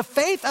saying, the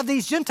faith of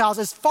these Gentiles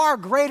is far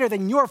greater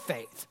than your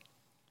faith.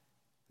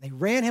 They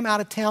ran him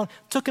out of town,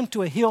 took him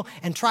to a hill,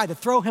 and tried to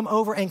throw him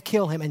over and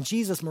kill him. And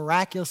Jesus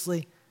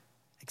miraculously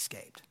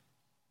escaped.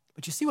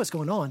 But you see what's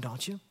going on,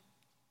 don't you?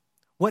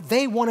 What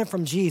they wanted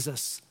from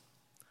Jesus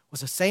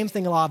was the same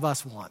thing a lot of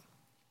us want.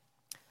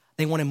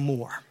 They wanted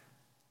more.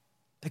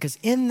 Because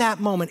in that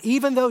moment,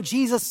 even though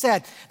Jesus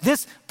said,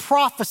 this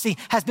prophecy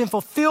has been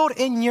fulfilled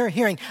in your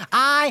hearing,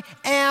 I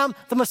am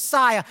the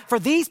Messiah. For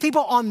these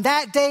people on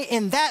that day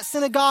in that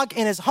synagogue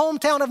in his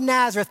hometown of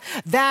Nazareth,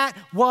 that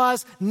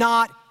was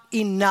not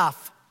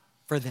enough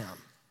for them.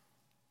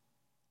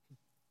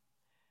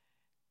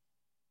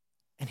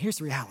 And here's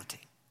the reality.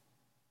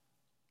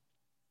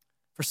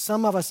 For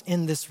some of us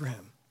in this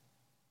room,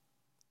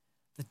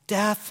 the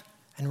death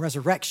and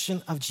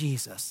resurrection of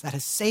Jesus that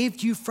has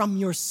saved you from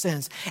your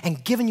sins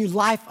and given you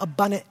life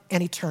abundant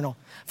and eternal.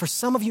 For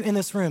some of you in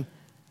this room,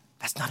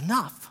 that's not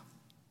enough.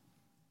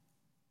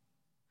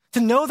 To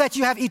know that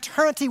you have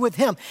eternity with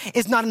him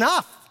is not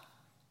enough.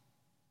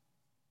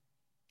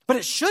 But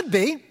it should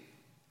be,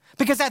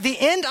 because at the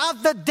end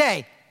of the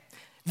day,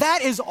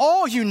 that is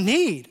all you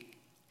need.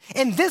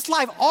 In this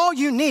life, all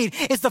you need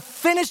is the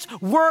finished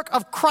work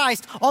of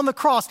Christ on the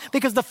cross,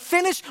 because the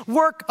finished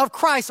work of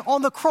Christ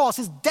on the cross,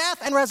 his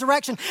death and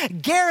resurrection,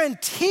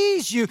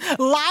 guarantees you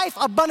life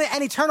abundant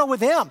and eternal with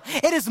him.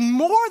 It is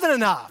more than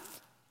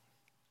enough.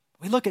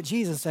 We look at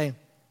Jesus and say,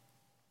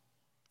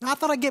 no, I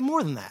thought I'd get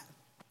more than that.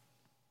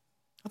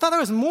 I thought there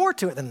was more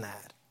to it than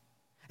that.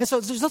 And so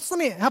let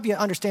me help you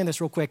understand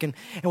this real quick, and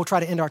we'll try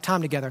to end our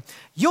time together.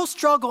 You'll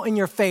struggle in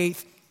your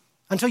faith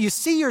until you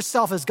see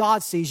yourself as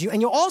God sees you.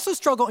 And you'll also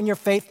struggle in your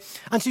faith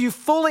until you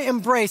fully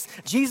embrace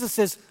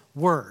Jesus'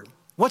 word.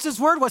 What's his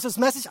word? What's his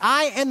message?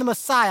 I am the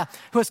Messiah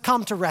who has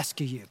come to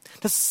rescue you,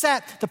 to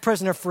set the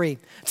prisoner free,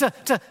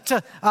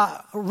 to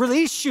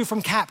release you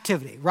from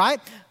captivity, right?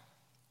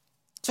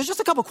 So just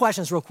a couple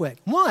questions real quick.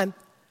 One,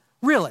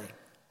 really,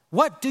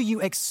 what do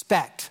you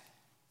expect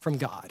from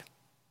God?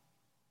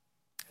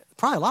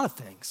 Probably a lot of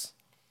things.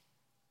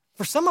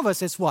 For some of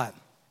us, it's what?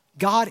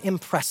 God,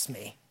 impress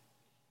me.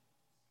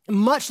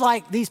 Much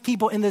like these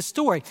people in this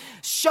story.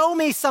 Show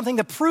me something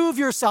to prove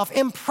yourself.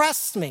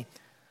 Impress me.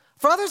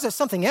 For others, it's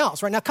something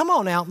else, right? Now, come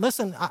on now.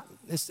 Listen,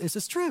 this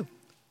is true.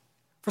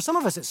 For some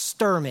of us, it's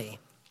stir me.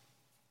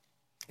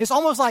 It's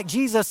almost like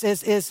Jesus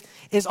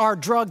is our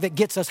drug that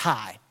gets us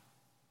high.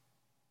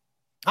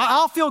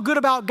 I'll feel good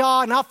about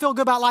God and I'll feel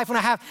good about life when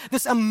I have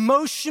this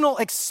emotional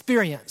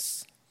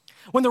experience.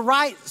 When the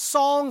right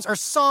songs are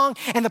sung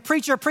and the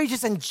preacher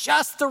preaches in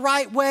just the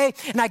right way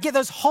and I get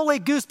those holy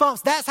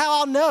goosebumps, that's how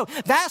I'll know.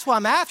 That's what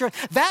I'm after.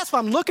 That's what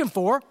I'm looking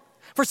for.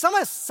 For some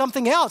of us,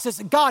 something else is,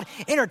 God,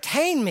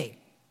 entertain me.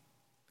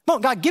 Come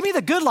on, God, give me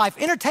the good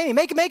life. Entertain me.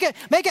 Make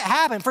it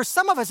happen. For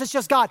some of us, it's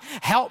just, God,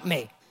 help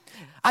me.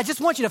 I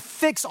just want you to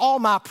fix all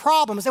my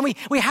problems. And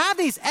we have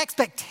these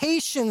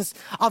expectations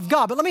of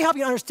God. But let me help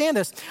you understand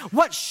this.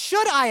 What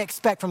should I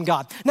expect from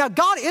God? Now,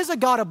 God is a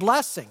God of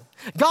blessing.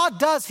 God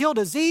does heal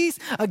disease.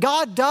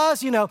 God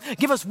does,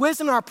 give us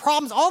wisdom in our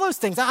problems, all those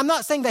things. I'm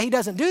not saying that he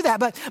doesn't do that,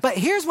 but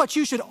here's what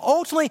you should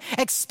ultimately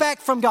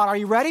expect from God. Are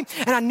you ready?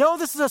 And I know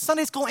this is a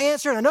Sunday school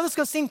answer, and I know this is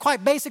going to seem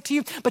quite basic to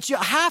you, but you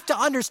have to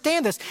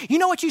understand this. You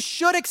know what you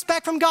should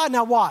expect from God?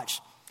 Now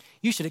watch.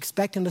 You should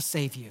expect him to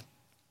save you.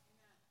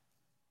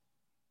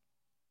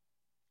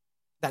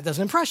 That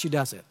doesn't impress you,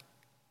 does it?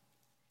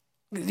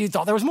 You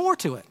thought there was more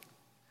to it.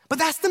 But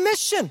that's the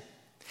mission.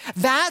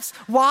 That's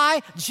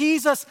why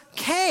Jesus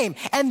came.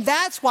 And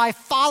that's why,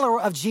 follower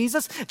of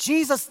Jesus,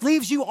 Jesus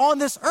leaves you on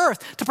this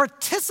earth to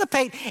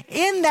participate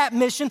in that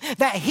mission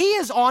that he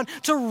is on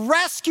to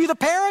rescue the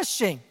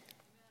perishing.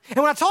 And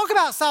when I talk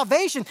about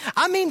salvation,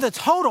 I mean the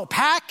total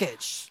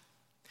package.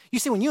 You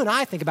see, when you and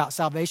I think about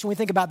salvation, we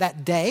think about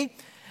that day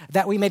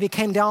that we maybe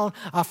came down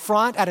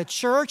front at a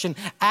church and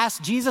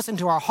asked Jesus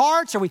into our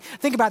hearts, or we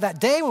think about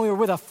that day when we were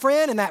with a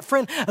friend and that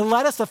friend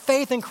led us to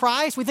faith in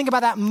Christ. We think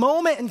about that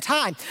moment in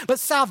time. But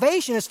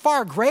salvation is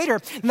far greater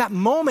than that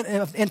moment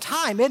in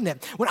time, isn't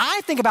it? When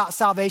I think about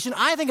salvation,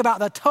 I think about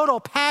the total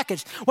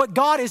package, what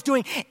God is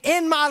doing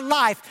in my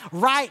life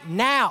right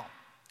now.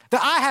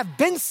 That I have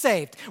been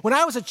saved. When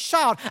I was a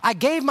child, I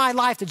gave my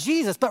life to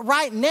Jesus. But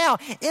right now,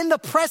 in the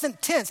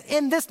present tense,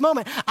 in this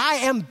moment, I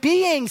am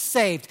being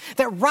saved.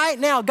 That right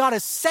now, God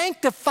is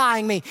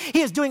sanctifying me.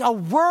 He is doing a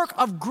work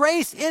of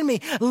grace in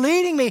me,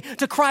 leading me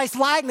to Christ's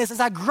likeness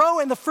as I grow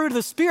in the fruit of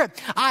the Spirit.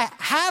 I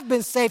have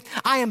been saved.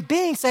 I am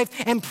being saved.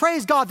 And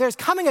praise God, there's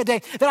coming a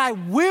day that I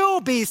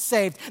will be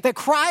saved, that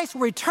Christ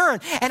will return,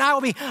 and I will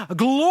be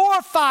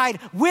glorified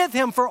with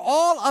him for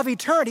all of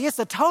eternity. It's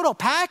the total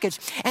package.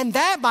 And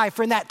that, my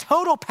friend, that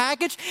total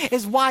package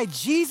is why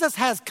Jesus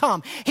has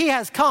come. He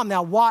has come,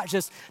 now watch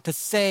this, to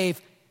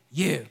save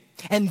you.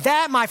 And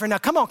that, my friend, now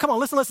come on,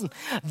 listen.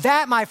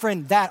 That, my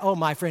friend,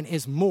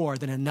 is more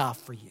than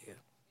enough for you.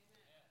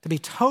 To be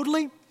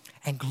totally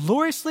and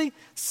gloriously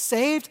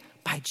saved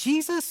by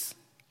Jesus,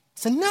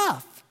 it's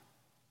enough.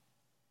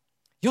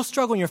 You'll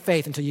struggle in your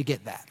faith until you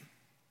get that.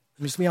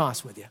 Let me just be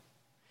honest with you.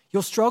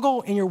 You'll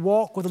struggle in your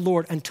walk with the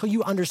Lord until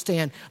you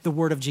understand the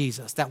word of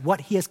Jesus, that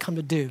what he has come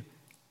to do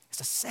is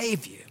to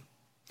save you.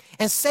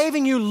 And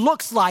saving you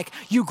looks like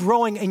you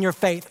growing in your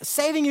faith.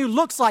 Saving you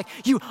looks like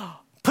you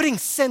putting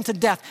sin to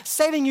death.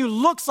 Saving you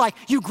looks like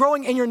you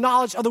growing in your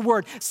knowledge of the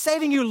word.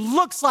 Saving you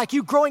looks like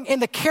you growing in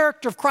the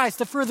character of Christ,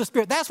 the fruit of the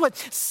Spirit. That's what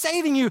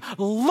saving you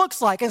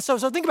looks like. And so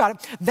think about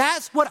it.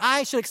 That's what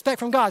I should expect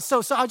from God.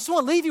 So I just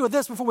want to leave you with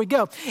this before we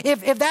go.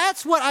 If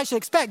that's what I should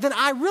expect, then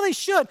I really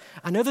should,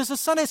 I know this is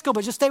Sunday school,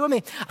 but just stay with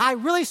me. I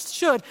really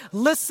should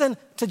listen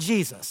to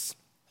Jesus.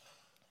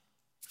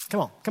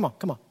 Come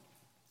on.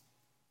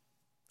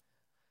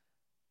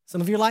 Some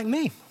of you are like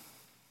me.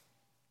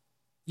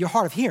 You're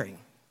hard of hearing.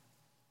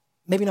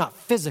 Maybe not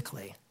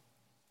physically,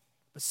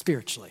 but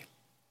spiritually.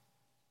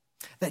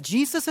 That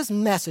Jesus'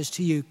 message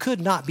to you could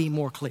not be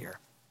more clear.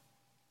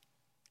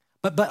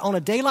 But on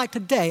a day like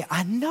today,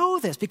 I know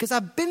this because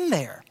I've been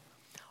there.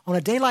 On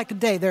a day like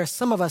today, there are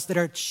some of us that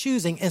are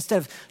choosing, instead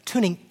of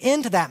tuning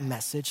into that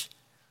message,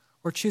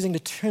 we're choosing to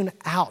tune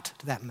out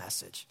to that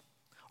message.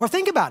 Or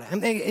think about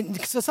it.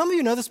 And so some of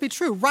you know this to be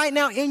true. Right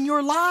now in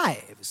your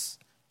lives,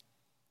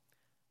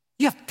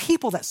 you have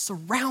people that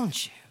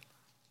surround you.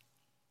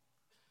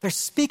 They're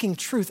speaking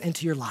truth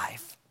into your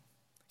life.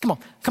 Come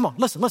on,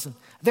 listen.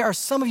 There are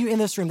some of you in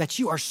this room that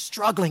you are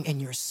struggling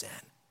in your sin.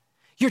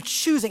 You're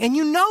choosing, and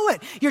you know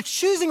it. You're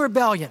choosing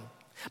rebellion.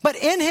 But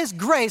in his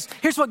grace,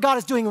 here's what God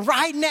is doing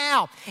right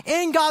now.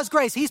 In God's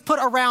grace, he's put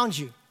around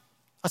you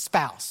a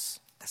spouse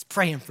that's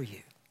praying for you.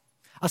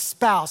 A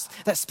spouse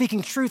that's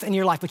speaking truth in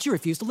your life, but you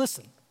refuse to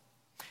listen.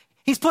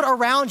 He's put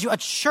around you a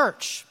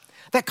church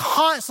that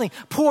constantly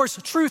pours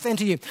truth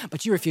into you,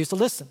 but you refuse to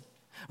listen.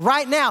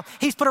 Right now,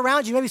 he's put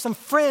around you maybe some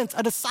friends,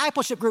 a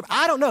discipleship group,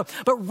 I don't know.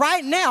 But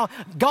right now,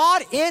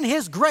 God in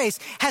his grace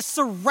has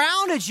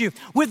surrounded you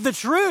with the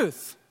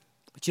truth,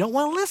 but you don't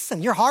want to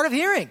listen. You're hard of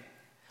hearing.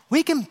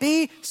 We can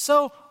be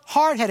so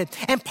hard-headed.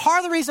 And part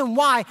of the reason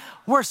why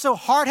we're so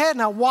hard-headed,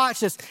 now watch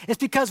this, is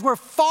because we're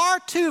far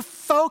too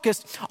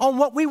focused on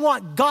what we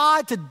want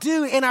God to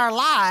do in our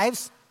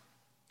lives.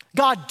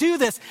 God, do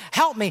this,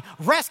 help me,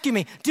 rescue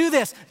me, do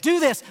this,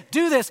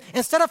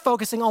 instead of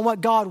focusing on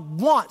what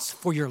God wants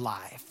for your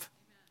life.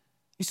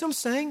 You see what I'm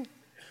saying?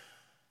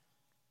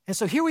 And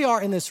so here we are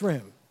in this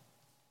room.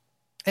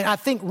 And I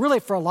think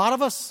really for a lot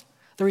of us,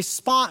 the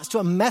response to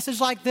a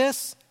message like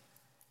this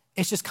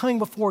is just coming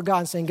before God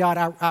and saying,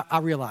 God, I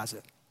realize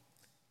it.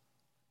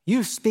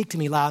 You speak to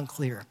me loud and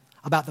clear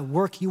about the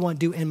work you want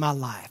to do in my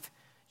life.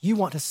 You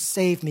want to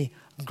save me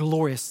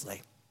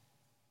gloriously.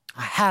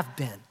 I have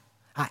been.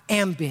 I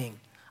am being,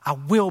 I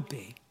will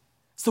be.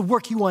 It's the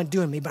work you want to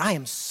do in me, but I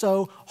am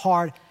so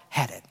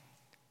hard-headed.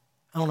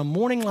 And on a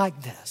morning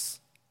like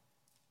this,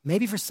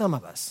 maybe for some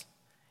of us,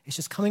 it's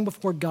just coming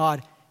before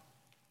God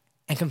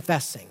and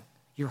confessing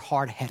your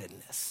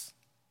hard-headedness.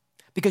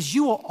 Because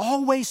you will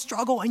always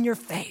struggle in your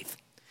faith.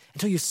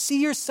 until you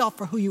see yourself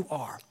for who you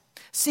are,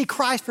 see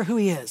Christ for who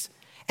he is,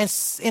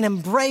 and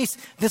embrace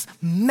this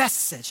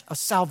message of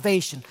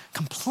salvation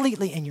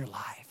completely in your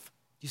life.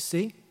 You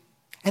see?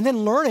 And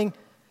then learning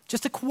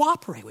just to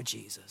cooperate with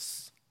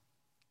Jesus.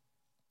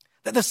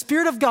 That the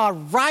Spirit of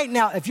God right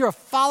now, if you're a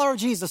follower of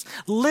Jesus,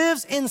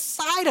 lives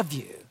inside of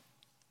you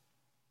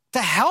to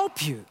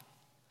help you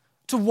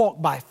to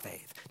walk by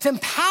faith, to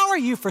empower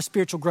you for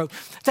spiritual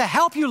growth, to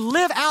help you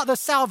live out the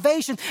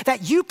salvation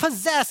that you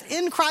possess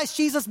in Christ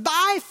Jesus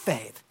by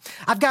faith.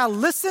 I've got to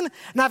listen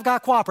and I've got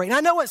to cooperate. And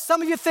I know what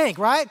some of you think,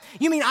 right?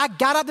 You mean I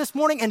got up this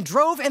morning and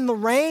drove in the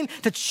rain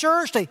to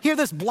church to hear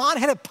this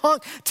blonde-headed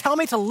punk tell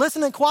me to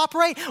listen and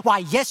cooperate? Why,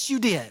 yes, you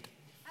did.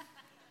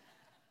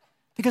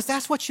 Because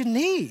that's what you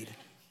need.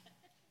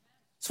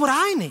 It's what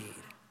I need.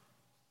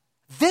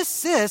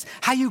 This is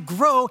how you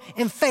grow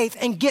in faith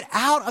and get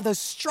out of those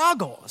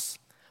struggles,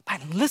 by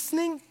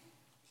listening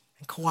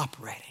and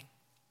cooperating.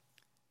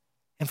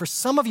 And for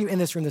some of you in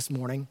this room this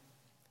morning,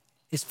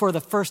 it's for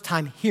the first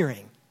time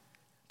hearing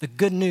the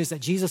good news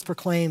that Jesus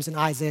proclaims in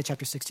Isaiah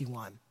chapter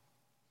 61,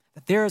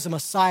 that there is a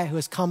Messiah who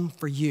has come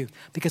for you,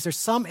 because there's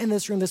some in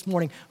this room this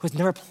morning who has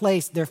never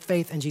placed their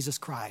faith in Jesus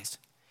Christ.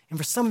 And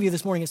for some of you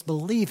this morning, it's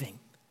believing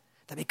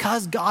that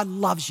because God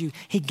loves you,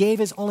 he gave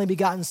his only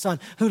begotten son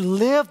who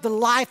lived the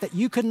life that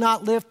you could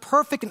not live,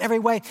 perfect in every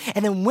way,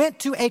 and then went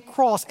to a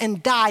cross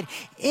and died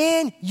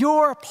in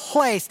your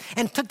place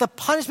and took the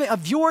punishment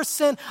of your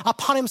sin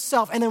upon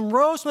himself and then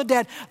rose from the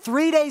dead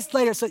 3 days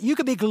later so that you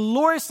could be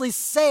gloriously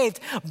saved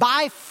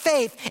by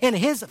faith in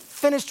his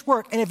finished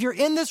work. And if you're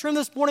in this room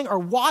this morning or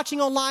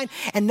watching online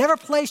and never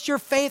placed your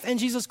faith in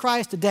Jesus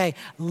Christ today,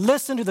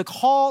 listen to the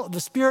call of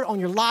the Spirit on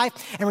your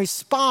life and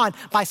respond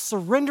by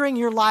surrendering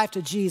your life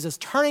to Jesus,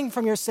 turning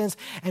from your sins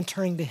and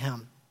turning to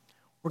him.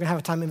 We're going to have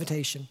a time of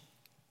invitation.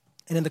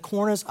 And in the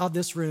corners of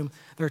this room,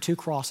 there are 2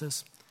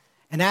 crosses.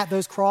 And at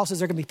those crosses,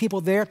 there are going to be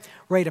people there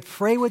ready to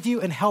pray with you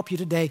and help you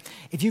today.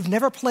 If you've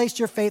never placed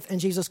your faith in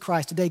Jesus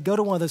Christ today, go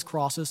to one of those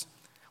crosses.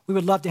 We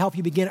would love to help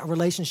you begin a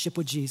relationship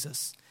with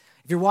Jesus.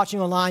 If you're watching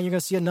online, you're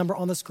going to see a number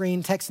on the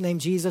screen. Text the name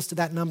Jesus to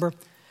that number.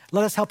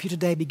 Let us help you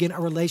today begin a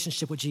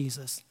relationship with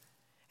Jesus.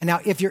 And now,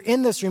 if you're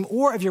in this room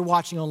or if you're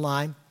watching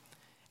online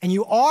and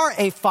you are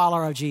a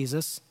follower of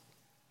Jesus,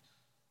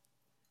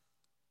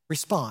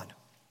 respond.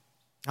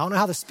 I don't know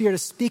how the Spirit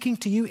is speaking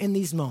to you in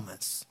these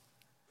moments,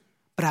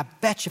 but I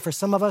bet you for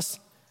some of us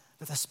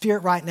that the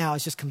Spirit right now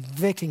is just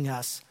convicting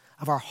us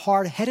of our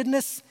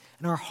hard-headedness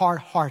and our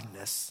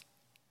hard-heartedness.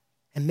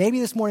 And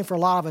maybe this morning for a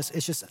lot of us,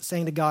 it's just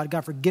saying to God,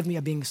 God, forgive me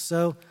of being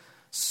so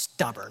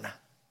stubborn.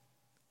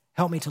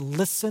 Help me to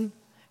listen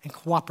and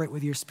cooperate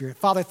with your Spirit.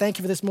 Father, thank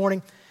you for this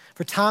morning,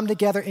 for time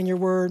together in your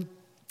word.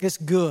 It's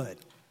good.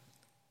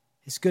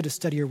 It's good to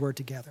study your word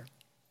together,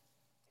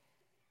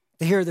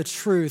 to hear the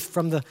truth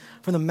from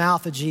the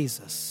mouth of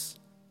Jesus.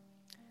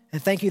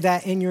 And thank you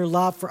that in your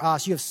love for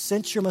us, you have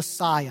sent your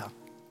Messiah,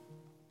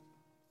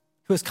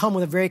 who has come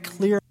with a very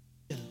clear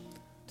mission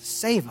to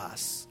save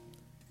us.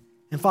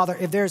 And Father,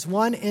 if there's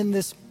one in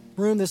this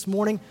room this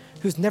morning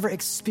who's never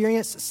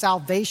experienced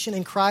salvation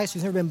in Christ,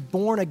 who's never been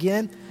born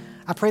again,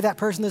 I pray that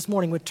person this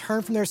morning would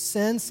turn from their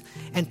sins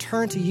and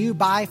turn to you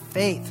by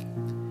faith.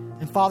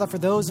 And Father, for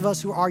those of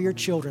us who are your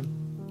children,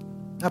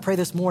 I pray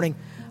this morning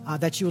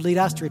that you would lead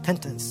us to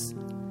repentance,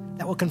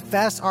 that we'll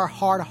confess our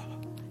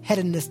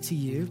hard-headedness to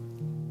you,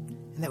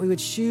 and that we would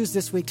choose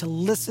this week to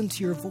listen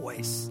to your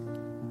voice.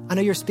 I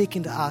know you're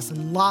speaking to us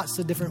in lots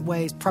of different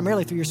ways,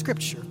 primarily through your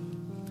scripture.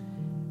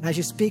 And as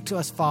you speak to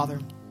us, Father,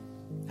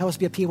 help us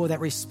be a people that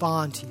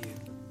respond to you.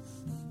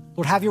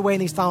 Lord, have your way in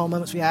these final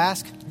moments, we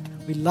ask.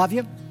 We love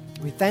you.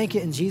 We thank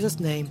you in Jesus'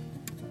 name.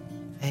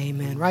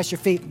 Amen. Rise to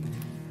your feet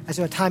as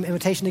we have a time of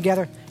invitation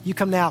together. You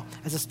come now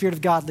as the Spirit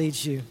of God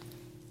leads you.